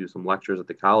believe, to do some lectures at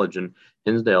the college. And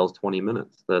Hinsdale's 20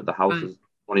 minutes. The house is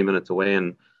 20 minutes away,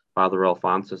 and Father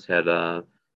Alphonsus had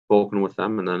spoken with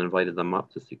them and then invited them up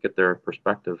to get their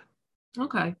perspective.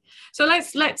 Okay, so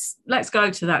let's go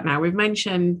to that now. We've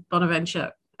mentioned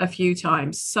Bonaventure a few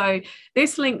times, so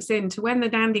this links into when the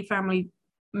Dandy family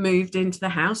moved into the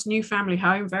house, new family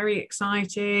home, very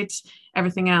excited,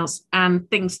 everything else. And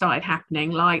things started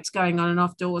happening, lights going on and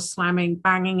off, doors slamming,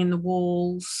 banging in the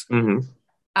walls. Mm-hmm.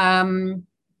 Um,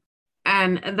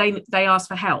 and they asked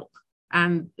for help.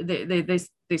 And this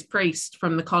priest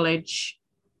from the college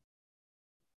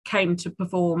came to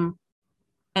perform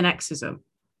an exorcism.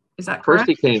 Is that First,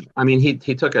 correct? he came. I mean, he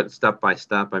took it step by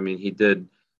step. I mean, he did.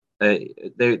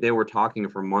 They were talking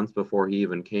for months before he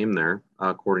even came there,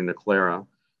 according to Clara.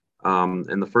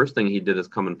 And the first thing he did is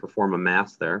come and perform a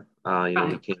mass there.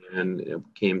 He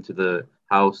came to the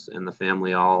house, and the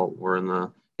family all were in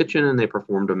the kitchen, and they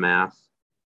performed a mass.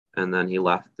 And then he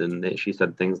left, and she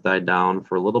said things died down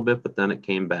for a little bit, but then it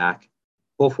came back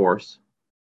full force.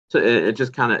 So it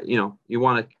just kind of, you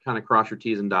want to kind of cross your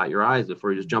T's and dot your I's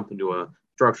before you just jump into a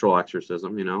structural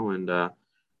exorcism, and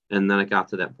then it got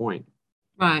to that point.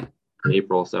 Right. In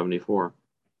April of 74.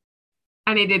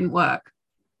 And it didn't work.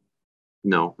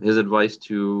 No, his advice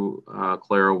to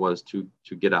Clara was to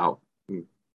get out,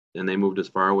 and they moved as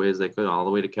far away as they could, all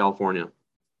the way to California.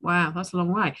 Wow, that's a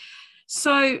long way.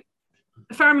 So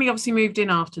the family obviously moved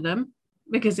in after them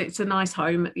because it's a nice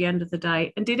home at the end of the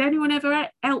day. And did anyone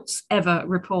else ever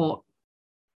report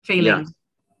feeling? Yes.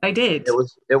 They did.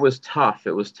 It was tough.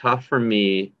 It was tough for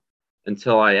me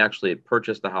until I actually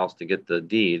purchased the house to get the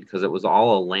deed, because it was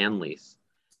all a land lease.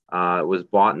 It was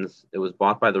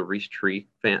bought by the Reese Tree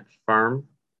Farm,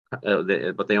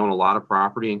 but they own a lot of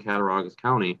property in Cattaraugus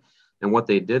County. And what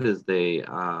they did is they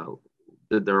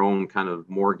did their own kind of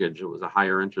mortgage. It was a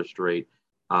higher interest rate,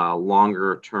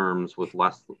 longer terms with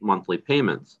less monthly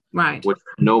payments, right? Which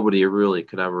nobody really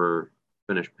could ever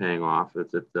finish paying off.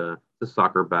 It's a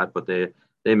sucker bet, but they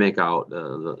make out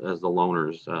as the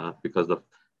loaners, because the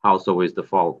house always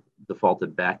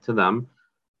defaulted back to them.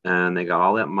 And they got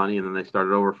all that money, and then they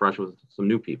started over fresh with some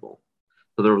new people.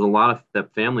 So there was a lot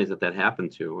of families that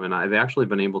happened to, and I've actually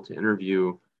been able to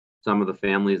interview some of the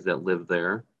families that live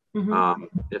there. Mm-hmm.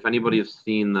 If anybody has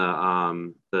seen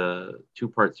the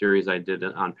two-part series I did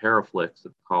on Paraflix,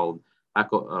 it's called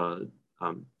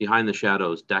Behind the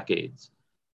Shadows: Decades,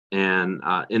 and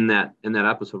in that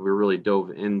episode, we really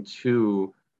dove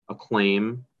into a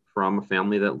claim from a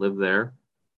family that lived there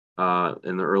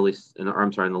in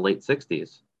the late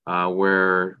 60s.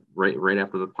 Where right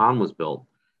after the pond was built.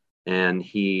 And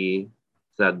he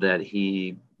said that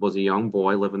he was a young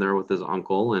boy living there with his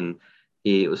uncle, and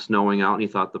it was snowing out, and he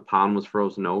thought the pond was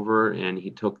frozen over, and he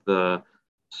took the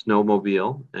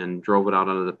snowmobile and drove it out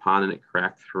onto the pond, and it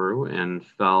cracked through and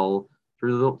fell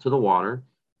through to the water.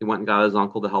 He went and got his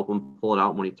uncle to help him pull it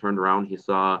out, and when he turned around, he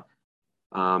saw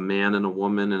a man and a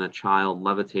woman and a child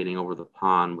levitating over the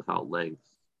pond without legs.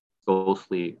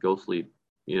 Ghostly,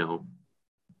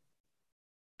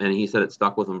 and he said it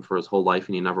stuck with him for his whole life,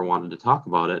 and he never wanted to talk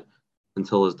about it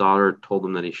until his daughter told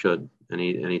him that he should, and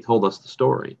he told us the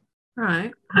story.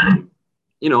 Right.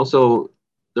 So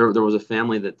there was a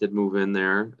family that did move in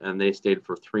there, and they stayed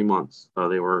for 3 months.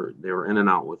 They were in and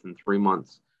out within 3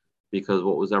 months, because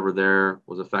what was ever there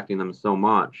was affecting them so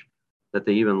much that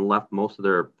they even left most of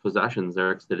their possessions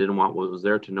there, because they didn't want what was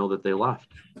there to know that they left.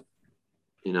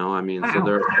 Wow. So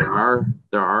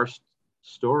there are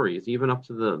stories, even up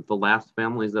to the last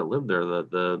families that lived there,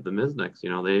 the Misniks.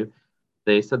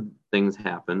 They said things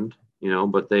happened,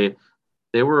 but they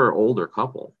were an older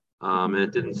couple, and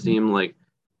it didn't seem like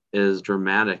as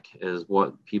dramatic as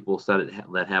what people said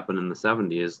that happened in the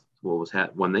 70s. What was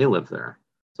when they lived there.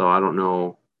 So I don't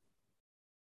know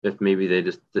if maybe they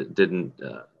just didn't,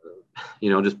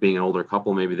 just being an older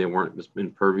couple, maybe they weren't just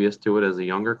impervious to it as a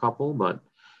younger couple, but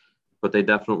they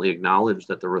definitely acknowledged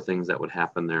that there were things that would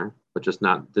happen there, but just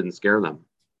didn't scare them.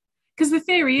 Because the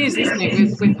theory is, isn't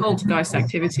it, with poltergeist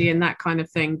activity and that kind of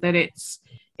thing, that it's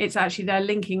actually they're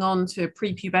linking on to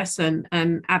prepubescent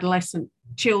and adolescent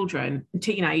children,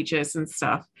 teenagers and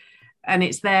stuff. And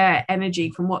it's their energy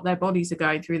from what their bodies are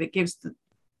going through that gives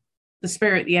the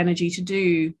spirit the energy to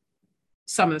do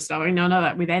some of the stuff. I know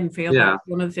that with Enfield, that was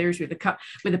one of the theories with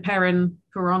the Perron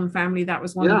family. That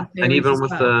was one of the theories. And even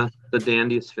with the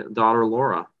dandy's daughter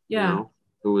Laura,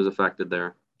 who was affected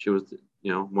there. She was,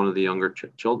 one of the younger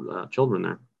children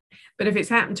there. But if it's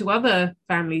happened to other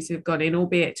families who've got in,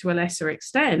 albeit to a lesser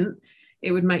extent,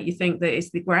 it would make you think that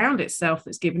it's the ground itself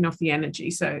that's giving off the energy.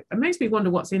 So it makes me wonder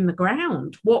what's in the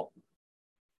ground. What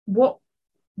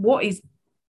is?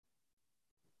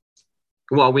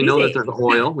 Well, we know that there's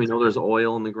oil. We know there's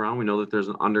oil in the ground. We know that there's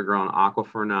an underground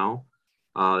aquifer now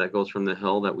that goes from the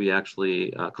hill that we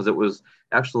actually, because it was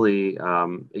actually,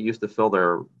 it used to fill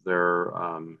their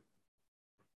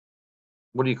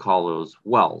what do you call those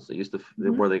wells? It used to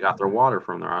where they got their water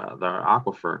from, their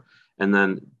aquifer, and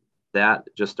then that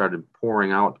just started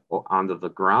pouring out onto the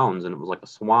grounds, and it was like a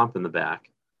swamp in the back.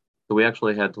 So we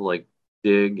actually had to like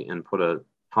dig and put a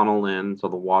tunnel in so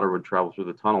the water would travel through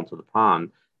the tunnel to the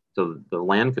pond, so the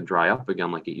land could dry up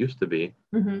again like it used to be.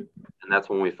 Mm-hmm. And that's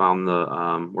when we found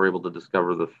we're able to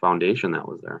discover the foundation that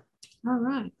was there. All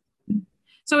right.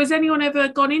 So has anyone ever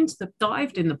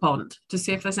dived in the pond to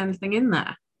see if there's anything in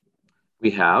there?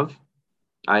 We have.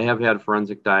 I have had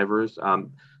forensic divers.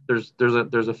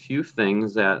 There's a few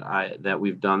things that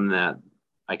we've done that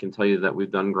I can tell you that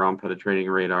we've done ground penetrating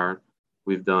radar.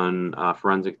 We've done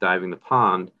forensic diving the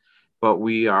pond, but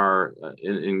we are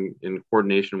in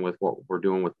coordination with what we're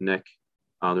doing with Nick.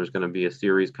 There's going to be a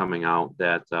series coming out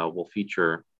that will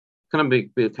feature kind of be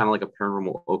kind of like a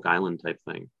paranormal Oak Island type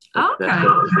thing.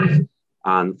 That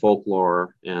on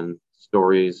folklore and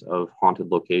stories of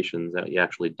haunted locations, that you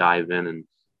actually dive in and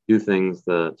do things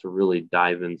to really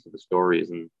dive into the stories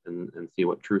and see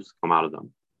what truths come out of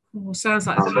them. Well, sounds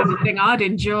like the kind of thing I'd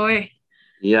enjoy.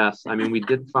 Yes, I mean, we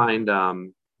did find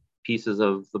pieces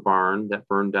of the barn that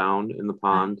burned down in the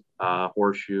pond,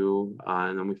 horseshoe,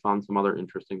 and then we found some other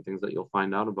interesting things that you'll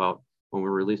find out about when we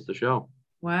release the show.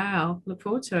 Wow, look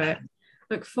forward to it.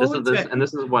 And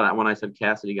this is what when I said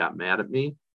Cassidy got mad at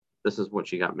me, this is what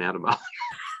she got mad about.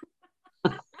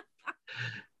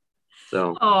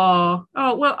 So. Oh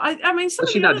well, I mean,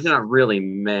 she's not really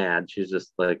mad. She's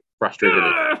just like frustrated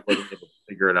and wasn't able to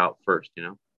figure it out first, you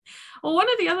know. Well,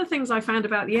 one of the other things I found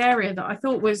about the area that I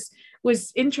thought was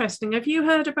interesting. Have you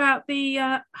heard about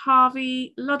the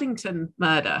Harvey Luddington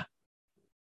murder?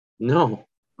 No.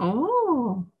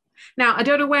 Oh, now I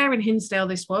don't know where in Hinsdale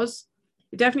this was.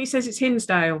 It definitely says it's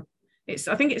Hinsdale.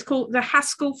 I think it's called the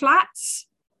Haskell Flats.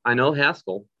 I know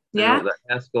Haskell. Yeah. I know that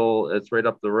Haskell, it's right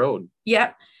up the road.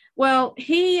 Yeah. Well,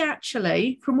 he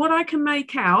actually, from what I can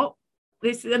make out,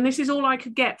 this is all I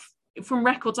could get from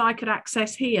records I could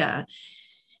access here.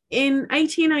 In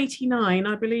 1889,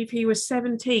 I believe he was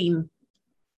 17,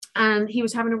 and he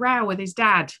was having a row with his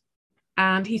dad,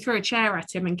 and he threw a chair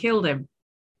at him and killed him.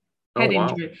 Head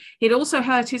injury. He'd also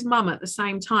hurt his mum at the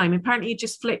same time. Apparently, he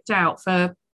just flipped out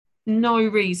for no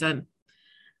reason,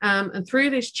 and threw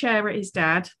this chair at his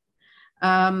dad,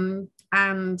 and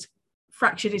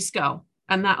fractured his skull,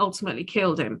 and that ultimately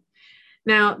killed him.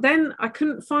 Now, then I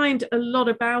couldn't find a lot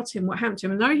about him, what happened to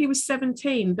him. I know he was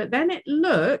 17, but then it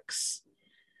looks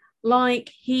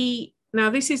like this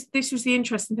was the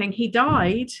interesting thing. He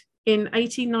died in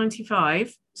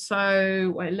 1895.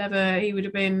 So whatever, he would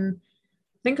have been,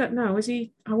 I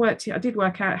did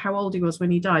work out how old he was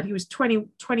when he died. He was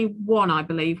 21, I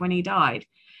believe, when he died.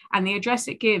 And the address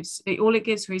all it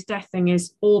gives for his death thing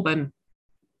is Auburn,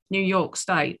 New York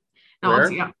State. Now,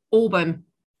 obviously, Auburn.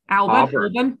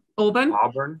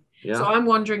 Yeah. So I'm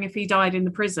wondering if he died in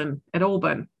the prison at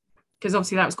Auburn, because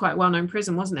obviously that was quite a well-known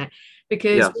prison, wasn't it?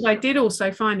 Because what I did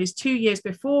also find is 2 years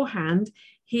beforehand,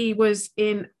 he was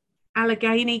in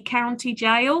Allegheny County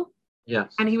Jail.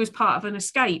 Yes. And he was part of an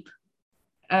escape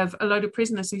of a load of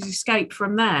prisoners who's escaped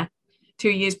from there 2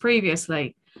 years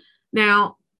previously.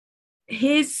 Now,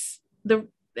 the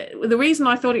reason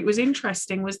I thought it was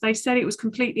interesting was they said it was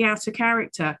completely out of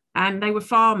character, and they were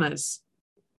farmers.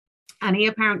 And he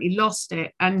apparently lost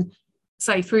it and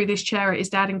threw this chair at his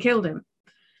dad and killed him.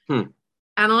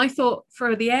 And I thought,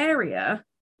 for the area,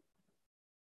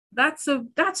 that's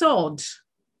odd.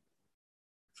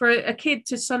 For a kid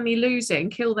to suddenly lose it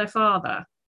and kill their father.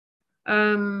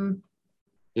 Yeah.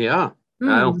 I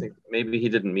don't think, maybe he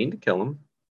didn't mean to kill him,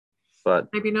 but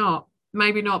maybe not.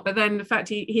 But then the fact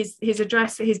his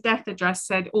death address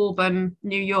said Auburn,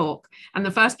 New York, and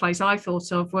the first place I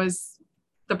thought of was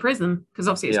the prison, because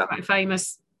obviously it's quite a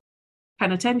famous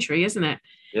penitentiary, isn't it?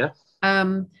 Yeah.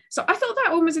 So I thought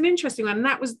that one was an interesting one. And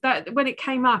that was that when it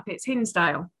came up, it's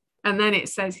Hinsdale. And then it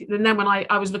says, and then when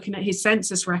I was looking at his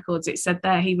census records, it said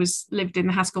there he lived in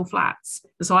the Haskell Flats.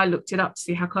 And so I looked it up to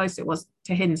see how close it was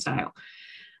to Hinsdale.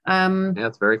 Yeah,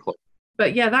 it's very close.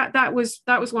 But yeah, that was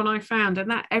one I found, and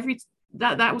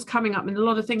that was coming up in a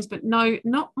lot of things, but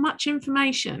not much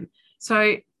information.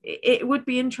 So it would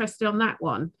be interesting on that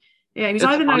one. Yeah, it was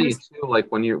it's funny too, like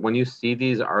when you see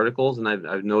these articles, and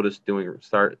I've noticed doing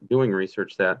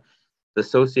research that the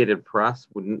Associated Press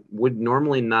would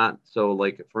normally not. So,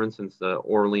 like for instance, the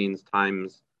Orleans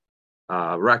Times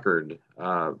Record,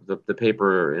 the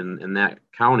paper in that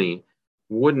county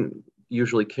wouldn't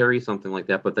usually carry something like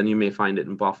that, but then you may find it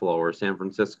in Buffalo or San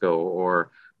Francisco,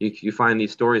 or you find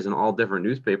these stories in all different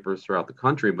newspapers throughout the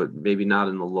country, but maybe not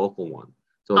in the local one.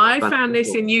 So I found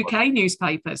this in UK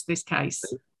newspapers, this case.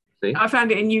 See? I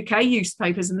found it in UK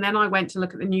newspapers, and then I went to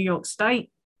look at the New York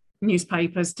State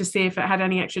newspapers to see if it had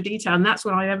any extra detail. And that's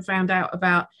when I then found out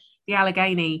about the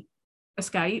Allegheny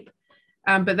escape.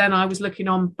 But then I was looking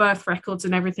on birth records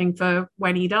and everything for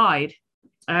when he died.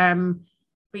 But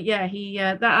yeah,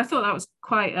 I thought that was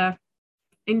quite a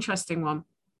interesting one.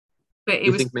 But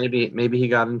You think maybe he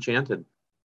got enchanted?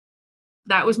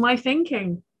 That was my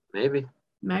thinking. Maybe.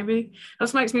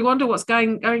 That makes me wonder what's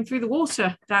going through the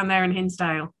water down there in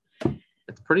Hinsdale.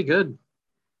 It's pretty good.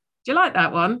 Do you like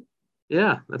that one?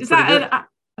 Yeah, that's Is pretty good. that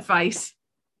a face?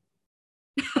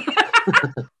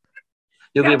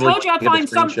 You'll be able I told you I'd find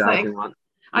something. If you want.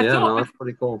 No, that's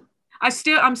pretty cool.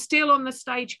 I'm still on the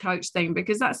stagecoach thing,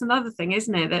 because that's another thing,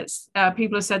 isn't it? That's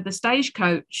people have said the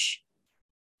stagecoach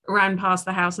ran past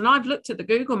the house, and I've looked at the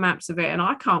Google Maps of it, and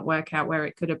I can't work out where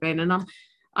it could have been, and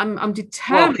I'm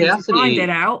determined to find it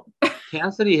out.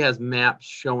 Cassidy has maps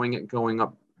showing it going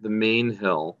up the main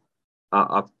hill,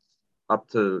 up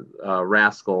to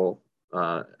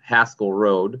Haskell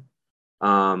Road,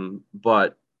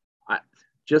 but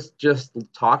just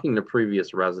talking to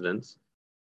previous residents,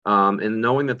 and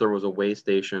knowing that there was a way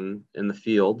station in the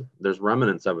field, there's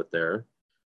remnants of it there.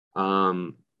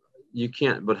 You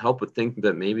can't but help but think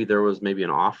that maybe there was an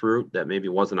off route that maybe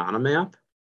wasn't on a map.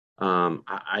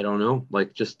 I don't know,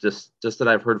 like just that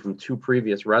I've heard from two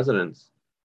previous residents,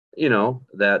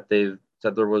 that they've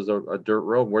said there was a dirt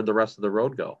road. Where'd the rest of the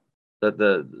road go? That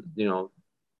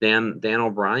Dan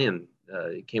O'Brien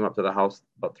came up to the house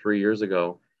about 3 years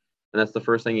ago, and that's the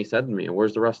first thing he said to me.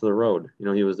 Where's the rest of the road?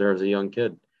 He was there as a young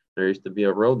kid. There used to be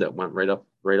a road that went right up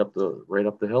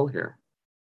the hill here.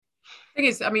 Thing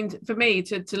is, I mean, for me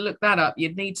to look that up,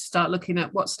 you'd need to start looking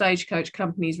at what stagecoach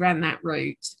companies ran that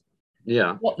route,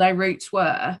 what their routes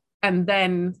were, and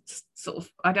then sort of,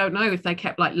 I don't know if they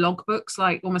kept like logbooks,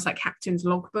 like almost like captain's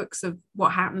logbooks of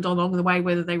what happened along the way,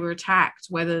 whether they were attacked,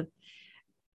 whether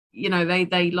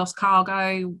they lost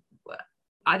cargo.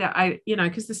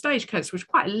 Because the stagecoach was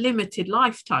quite a limited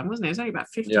lifetime, wasn't it? It was only about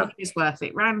 50 years worth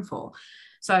it ran for.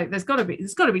 So there's got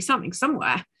to be something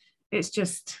somewhere. It's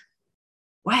just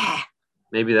where.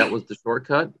 Maybe that was the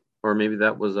shortcut, or maybe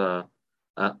that was how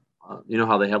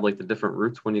they have like the different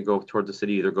routes when you go towards the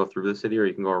city, either go through the city or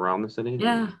you can go around the city.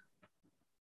 Yeah.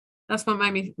 That's what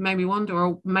made me wonder.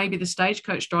 Or maybe the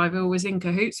stagecoach driver was in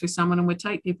cahoots with someone and would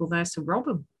take people there to rob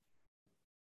them.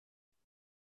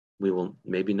 We will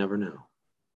maybe never know.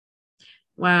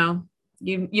 Wow.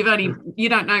 You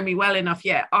don't know me well enough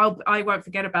yet. I won't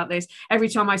forget about this. Every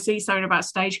time I see something about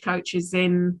stagecoaches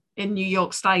in New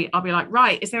York State, I'll be like,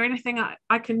 right, is there anything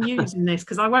I can use in this?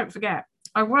 Because I won't forget.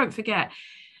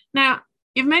 Now,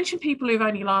 you've mentioned people who've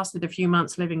only lasted a few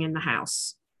months living in the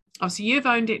house. Obviously, you've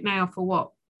owned it now for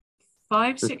what,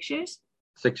 6 years?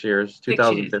 6 years.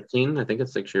 2015, I think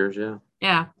it's 6 years, yeah.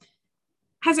 Yeah.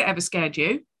 Has it ever scared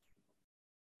you?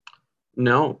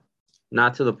 No.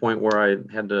 Not to the point where I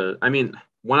had to,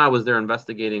 when I was there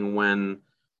investigating, when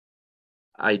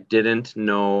I didn't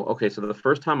know, okay, so the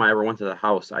first time I ever went to the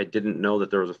house, I didn't know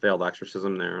that there was a failed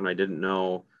exorcism there, and I didn't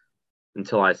know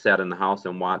until I sat in the house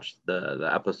and watched the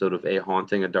episode of A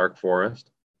Haunting, a Dark Forest,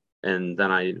 and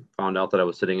then I found out that I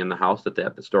was sitting in the house that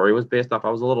the story was based off. I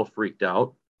was a little freaked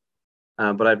out,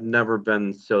 but I've never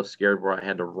been so scared where I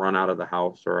had to run out of the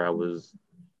house or I was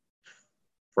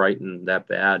frightened that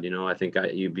bad. I think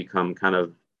you become kind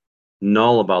of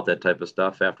null about that type of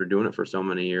stuff after doing it for so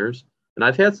many years. And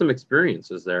I've had some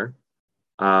experiences there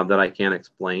that I can't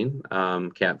explain.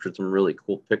 Captured some really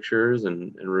cool pictures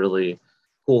and really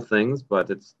cool things,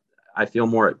 but I feel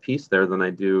more at peace there than I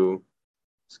do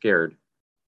scared.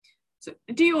 So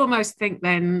do you almost think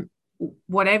then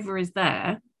whatever is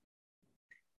there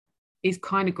is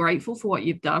kind of grateful for what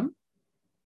you've done?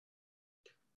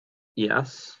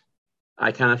 Yes.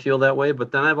 I kind of feel that way,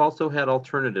 but then I've also had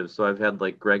alternatives. So I've had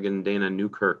like Greg and Dana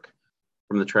Newkirk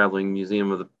from the Traveling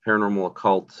Museum of the Paranormal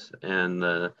Occult, and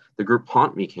the group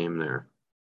Haunt Me came there,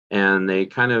 and they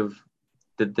kind of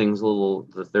did things a little.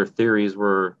 Their theories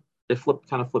were they flipped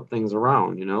things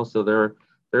around, So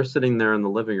they're sitting there in the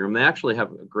living room. They actually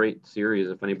have a great series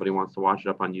if anybody wants to watch it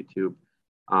up on YouTube.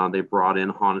 They brought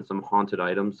in some haunted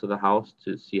items to the house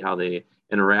to see how they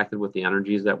interacted with the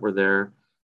energies that were there,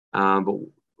 but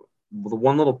the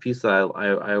one little piece that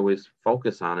I always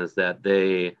focus on is that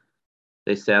they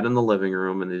sat in the living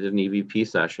room and they did an EVP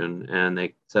session, and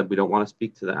they said, we don't want to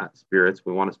speak to that spirits,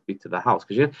 we want to speak to the house,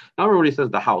 because not everybody says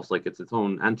the house like it's its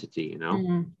own entity,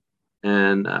 Mm-hmm.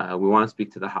 And we want to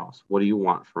speak to the house. What do you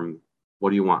want from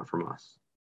us?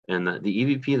 And the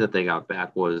EVP that they got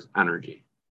back was energy.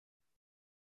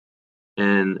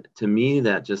 And to me,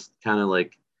 that just kind of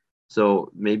like,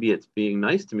 so maybe it's being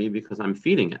nice to me because I'm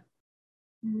feeding it.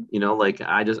 Like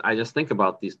I just think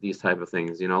about these type of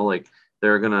things, like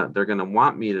they're gonna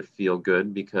want me to feel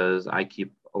good because I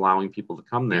keep allowing people to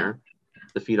come there.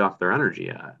 feed off their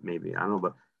energy. Maybe, I don't know,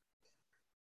 but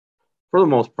for the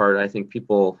most part, I think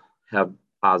people have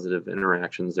positive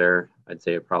interactions there. I'd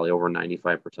say probably over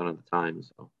 95% of the time.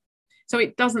 So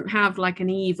it doesn't have like an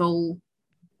evil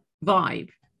vibe.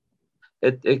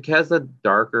 It has a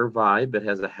darker vibe. It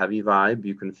has a heavy vibe.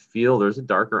 You can feel there's a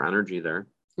darker energy there.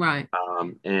 Right.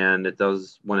 And it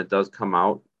does, when it does come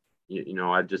out, you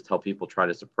know, I just tell people, try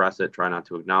to suppress it, try not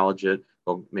to acknowledge it,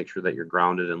 go make sure that you're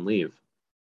grounded and leave.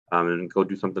 And go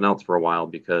do something else for a while,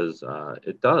 because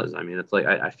it does. I mean, it's like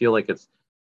I feel like it's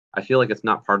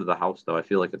not part of the house, though. I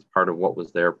feel like it's part of what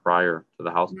was there prior to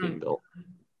the house being built.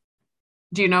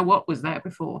 Do you know what was there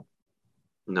before?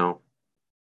 No.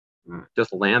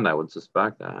 Just land, I would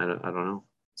suspect. I don't know.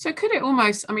 So could it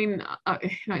almost, I mean,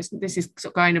 this is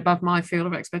sort of going above my field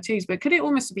of expertise, but could it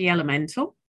almost be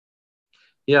elemental?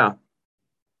 Yeah.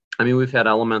 I mean, we've had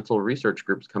elemental research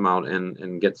groups come out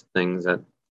and get things that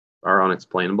are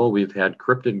unexplainable. We've had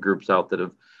cryptid groups out that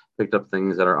have picked up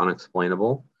things that are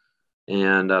unexplainable,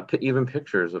 and even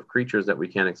pictures of creatures that we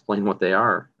can't explain what they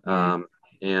are.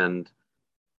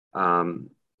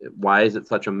 Why is it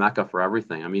such a mecca for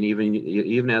everything? I mean,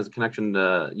 even as a connection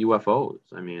to UFOs,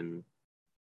 I mean,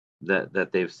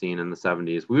 that they've seen in the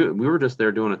 70s. We were just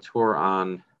there doing a tour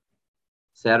on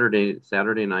Saturday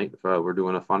night. We're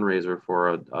doing a fundraiser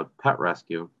for a pet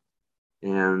rescue.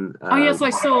 And oh yes, I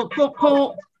saw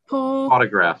Paul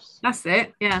photographs. That's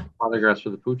it. Yeah. Photographs for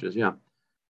the pooches. Yeah.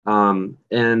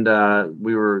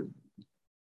 We were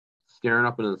staring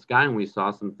up into the sky, and we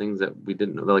saw some things that we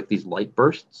didn't know, like these light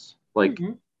bursts, like,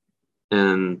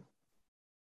 and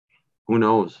who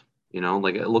knows, you know,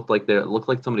 like it looked like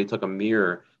somebody took a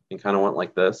mirror and kind of went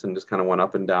like this and just kind of went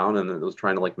up and down, and it was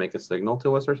trying to like make a signal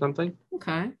to us or something.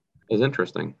 Okay. It was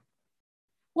interesting.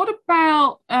 What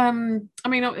about I mean,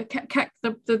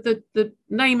 the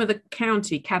name of the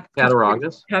county,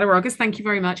 Cattaraugus. Cattaraugus. Thank you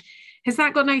very much. Has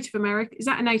that got Native American? Is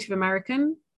that a Native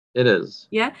American? It is.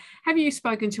 Yeah. Have you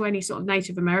spoken to any sort of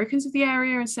Native Americans of the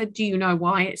area and said, do you know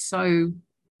why it's so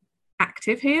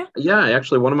active here? Yeah,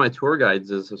 actually, one of my tour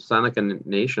guides is of Seneca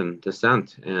Nation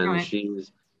descent, and right.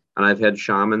 And I've had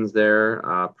shamans there.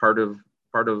 Part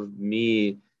of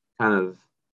me kind of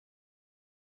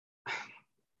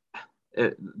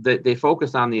they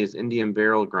focus on these Indian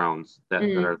burial grounds that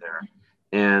are there,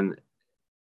 and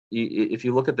if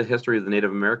you look at the history of the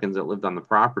Native Americans that lived on the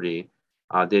property,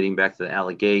 dating back to the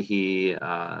Allegheny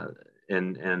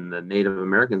and the Native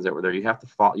Americans that were there, you have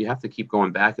to keep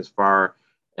going back as far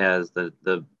as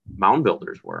the mound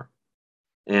builders were,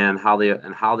 and how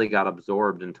they got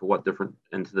absorbed into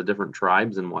the different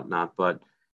tribes and whatnot. But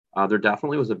there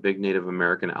definitely was a big Native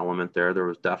American element there. There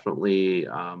was definitely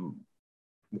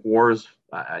wars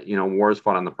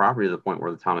fought on the property to the point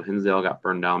where the town of Hinsdale got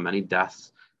burned down, many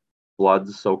deaths, blood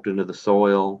soaked into the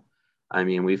soil. I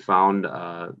mean, we found,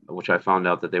 which I found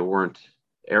out that they weren't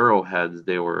arrowheads,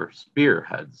 they were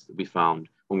spearheads that we found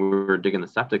when we were digging the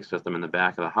septic system in the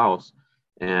back of the house.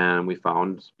 And we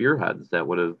found spearheads that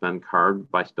would have been carved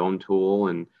by stone tool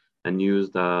and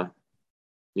used,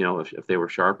 if they were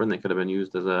sharpened, they could have been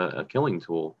used as a killing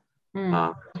tool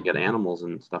to get animals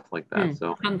and stuff like that.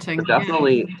 So hunting.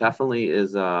 Definitely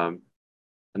is a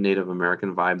Native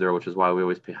American vibe there, which is why we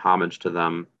always pay homage to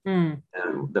them, and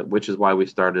which is why we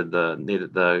started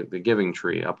the giving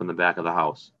tree up in the back of the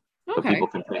house, so people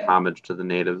can pay homage to the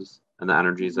natives and the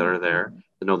energies that are there,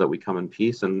 to know that we come in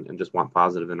peace and just want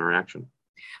positive interaction.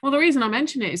 Well, the reason I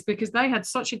mention it is because they had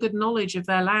such a good knowledge of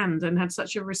their land and had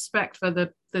such a respect for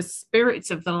the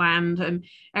spirits of the land and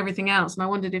everything else. And I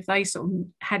wondered if they sort of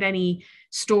had any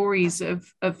stories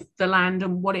of the land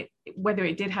and whether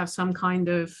it did have some kind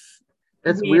of.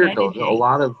 It's weird though. A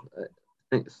lot of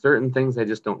certain things they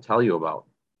just don't tell you about.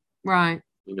 Right.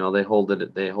 You know, they hold it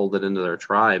into their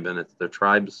tribe, and it's their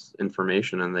tribe's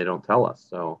information, and they don't tell us.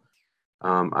 So,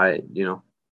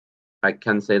 I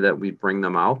can say that we bring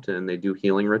them out, and they do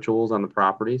healing rituals on the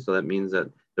property. So that means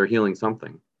that they're healing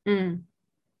something. You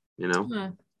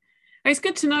know, it's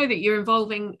good to know that you're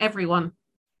involving everyone.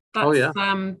 There's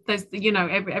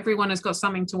everyone has got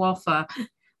something to offer,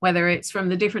 whether it's from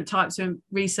the different types of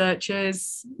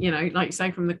researchers, like you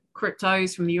say, from the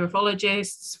cryptos, from the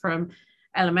ufologists, from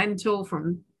elemental,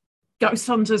 from ghost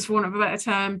hunters, for want of a better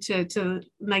term, to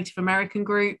Native American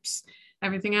groups,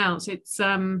 everything else. It's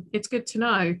good to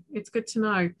know. It's good to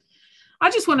know. I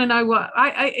just want to know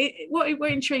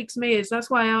what intrigues me is, that's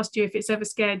why I asked you if it's ever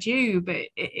scared you, but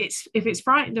if it's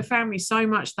frightened a family so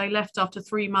much they left after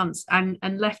 3 months and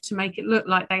left to make it look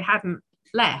like they hadn't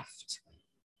left,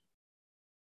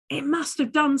 it must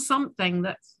have done something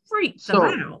that freaked them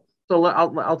out. So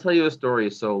I'll tell you a story.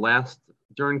 So last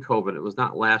during COVID. It was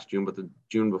not last June, but the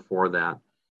June before that.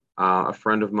 A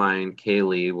friend of mine,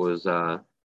 Kaylee,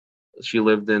 she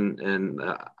lived in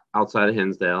outside of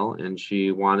Hinsdale, and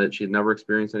she'd never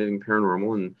experienced anything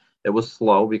paranormal, and it was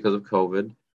slow because of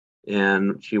COVID.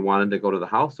 And she wanted to go to the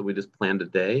house, so we just planned a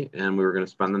day, and we were going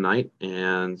to spend the night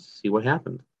and see what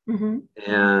happened. Mm-hmm.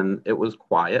 And it was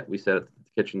quiet. We sat at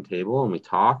the kitchen table and we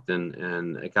talked,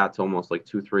 and it got to almost like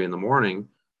 2, 3 in the morning,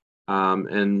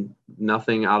 and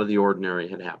nothing out of the ordinary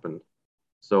had happened.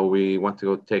 So we went to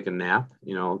go take a nap,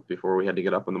 before we had to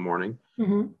get up in the morning.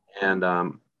 Mm-hmm.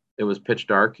 And it was pitch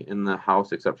dark in the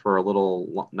house except for a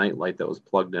little night light that was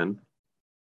plugged in.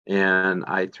 And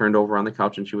I turned over on the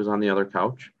couch, and she was on the other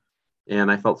couch,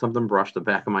 and I felt something brush the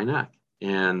back of my neck.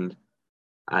 And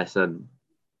I said,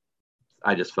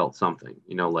 I just felt something,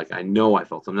 like I know I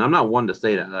felt something. I'm not one to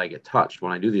say that I get touched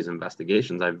when I do these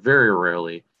investigations. I very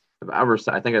rarely have ever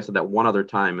said, I think I said that one other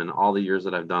time in all the years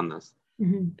that I've done this.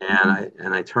 Mm-hmm.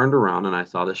 And I turned around and I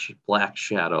saw this black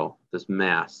shadow, this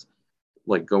mass,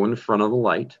 like go in front of the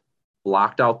light,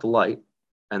 blocked out the light,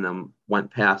 and then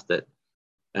went past it.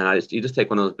 And you just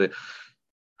take one of those big,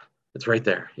 it's right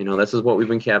there. This is what we've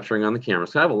been capturing on the camera.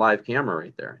 So I have a live camera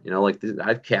right there.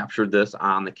 I've captured this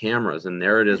on the cameras, and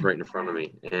there it is right in front of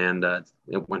me. And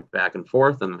it went back and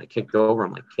forth, and I kicked over.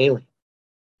 I'm like,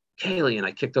 Kaylee. And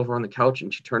I kicked over on the couch,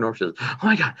 and she turned over. She says, oh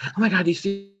my God, do you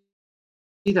see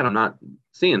that? I'm not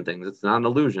seeing things. It's not an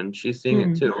illusion. She's seeing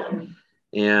it too.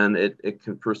 And it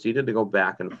proceeded to go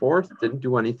back and forth. Didn't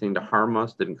do anything to harm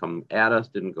us. Didn't come at us.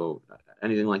 Didn't go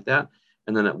anything like that.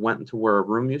 And then it went into where a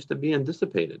room used to be and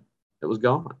dissipated. It was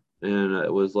gone. And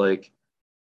it was like,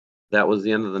 that was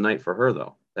the end of the night for her,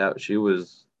 though. That she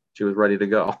was ready to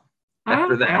go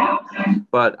after that.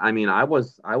 But I mean, I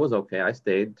was okay. I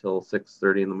stayed till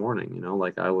 6:30 in the morning,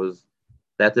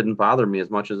 that didn't bother me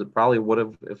as much as it probably would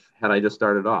have had I just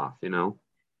started off, I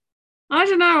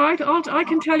don't know. I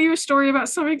can tell you a story about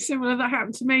something similar that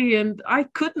happened to me, and I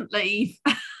couldn't leave.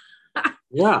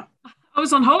 Yeah. I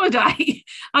was on holiday.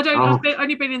 I've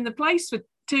only been in the place for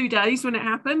 2 days when it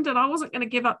happened, and I wasn't going to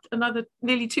give up another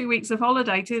nearly 2 weeks of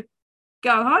holiday to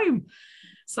go home.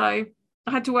 So I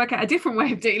had to work out a different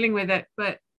way of dealing with it.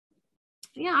 But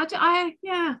yeah,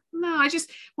 I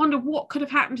just wonder what could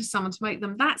have happened to someone to make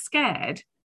them that scared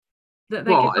that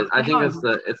they. Well, I think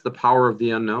it's the power of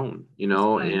the unknown,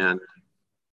 and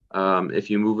if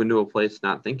you move into a place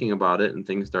not thinking about it and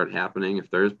things start happening,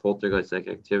 if there's poltergeist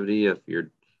activity, if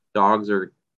your dogs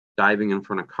are diving in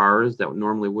front of cars that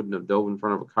normally wouldn't have dove in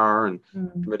front of a car and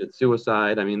committed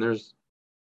suicide. I mean, there's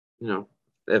when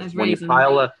you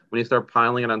start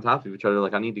piling it on top of each other,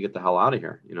 like, I need to get the hell out of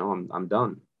here. I'm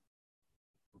done.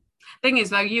 Thing is,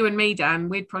 though, you and me, Dan,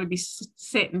 we'd probably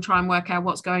sit and try and work out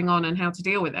what's going on and how to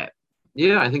deal with it.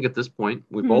 Yeah, I think at this point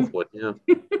we both would. Yeah.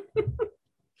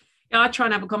 I try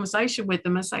and have a conversation with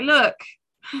them and say, look,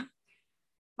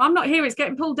 I'm not here, it's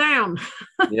getting pulled down.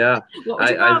 Yeah. What would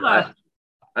you rather?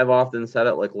 I've often said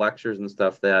at like lectures and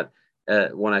stuff that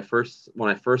when I first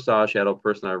saw a shadow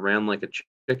person, I ran like a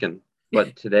chicken.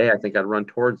 But today I think I'd run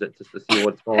towards it just to see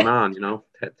what's going on,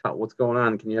 what's going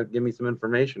on. Can you give me some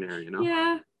information here,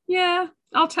 Yeah.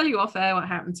 I'll tell you off air what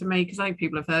happened to me, because I think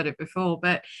people have heard it before.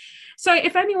 But so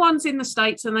if anyone's in the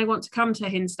States and they want to come to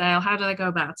Hinsdale, how do they go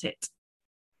about it?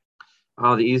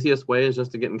 The easiest way is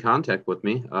just to get in contact with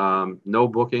me. No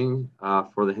booking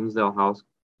for the Hinsdale House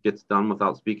gets done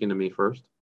without speaking to me first.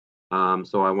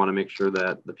 So I want to make sure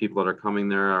that the people that are coming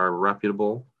there are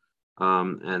reputable,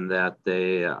 and that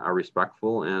they are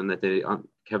respectful, and that they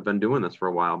have been doing this for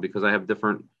a while, because I have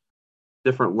different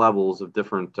levels of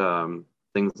different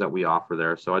things that we offer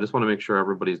there. So I just want to make sure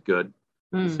everybody's good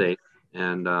and safe.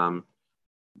 And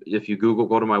if you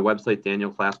go to my website,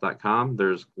 danielklaes.com,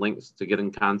 there's links to get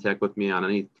in contact with me on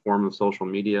any form of social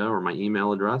media or my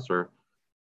email address, or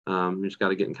you just got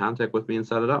to get in contact with me and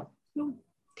set it up. Cool.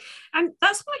 And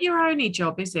that's not your only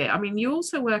job, is it? I mean, you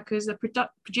also work as a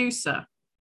producer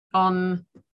on,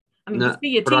 I mean, you see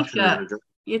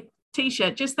your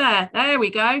t-shirt just there we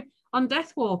go, on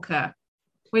Deathwalker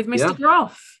with Mr.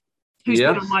 Groff, who's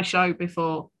been on my show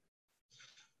before.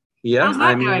 Yeah. How's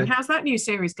that going? How's that new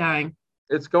series going?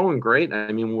 It's going great.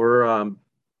 I mean, we're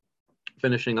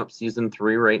finishing up season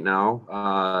 3 right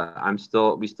now.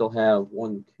 We still have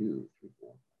 1, 2, 3, 4,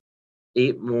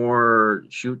 8 more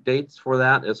shoot dates for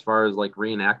that. As far as like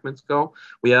reenactments go,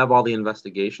 we have all the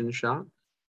investigations shot,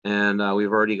 and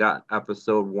we've already got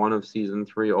episode 1 of season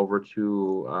 3 over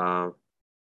to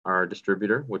our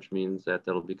distributor, which means that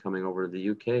that'll be coming over to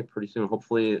the UK pretty soon,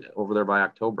 hopefully over there by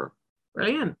October.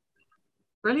 Brilliant.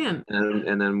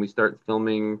 And then we start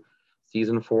filming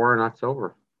season 4 in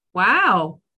October.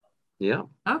 Wow. Yeah.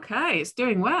 Okay, it's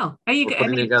doing well. Are you We're get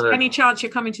putting together. any chance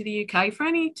you're coming to the UK for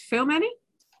any to film any?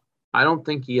 I don't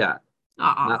think yet.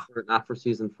 Ah, Not for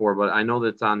season 4, but I know that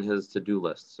it's on his to-do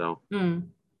list. So to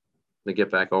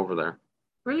get back over there.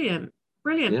 brilliant,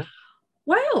 brilliant. Yeah.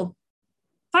 Well,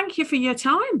 thank you for your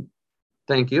time.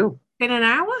 Thank you. Been an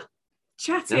hour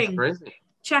That's chatting. crazy.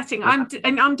 Chatting. Yeah.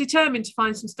 I'm determined to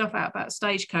find some stuff out about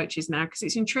stagecoaches now because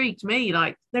it's intrigued me.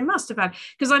 Like they must have had,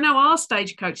 because I know our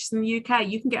stagecoaches in the UK,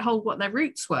 you can get hold of what their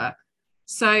routes were,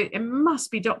 so it must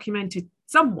be documented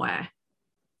somewhere.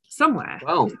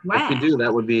 Well, Where? if you do,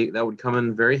 that would come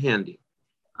in very handy.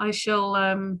 I shall.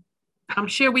 I'm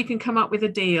sure we can come up with a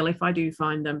deal if I do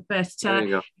find them. But There you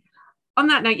go. on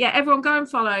that note, yeah, everyone go and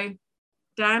follow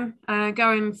Dan.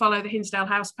 Go and follow the Hinsdale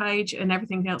House page and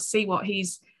everything else. See what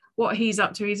he's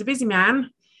up to. He's a busy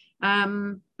man,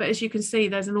 but as you can see,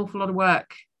 there's an awful lot of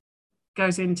work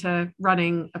goes into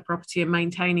running a property and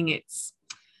maintaining its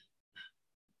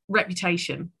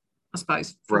reputation, I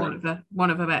suppose, for one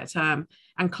of a better term,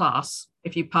 and class,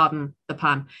 if you pardon the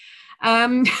pun.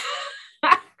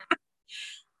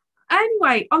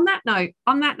 Anyway, on that note,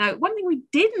 one thing we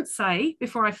didn't say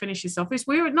before I finish this off is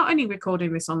we're not only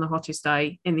recording this on the hottest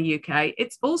day in the UK,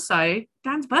 it's also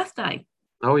Dan's birthday.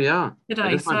 Oh yeah.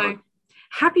 Today. So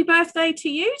happy birthday to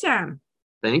you, Dan.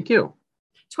 Thank you.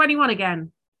 21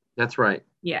 again. That's right.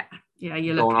 Yeah,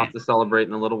 you're going off to celebrate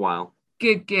in a little while.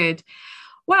 Good.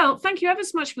 Well, thank you ever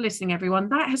so much for listening, everyone.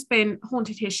 That has been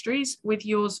Haunted Histories with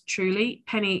yours truly,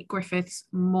 Penny Griffiths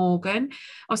Morgan.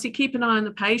 Obviously, keep an eye on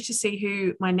the page to see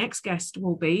who my next guest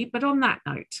will be. But on that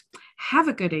note, have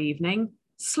a good evening,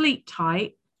 sleep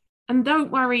tight, and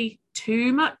don't worry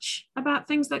too much about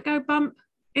things that go bump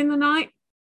in the night.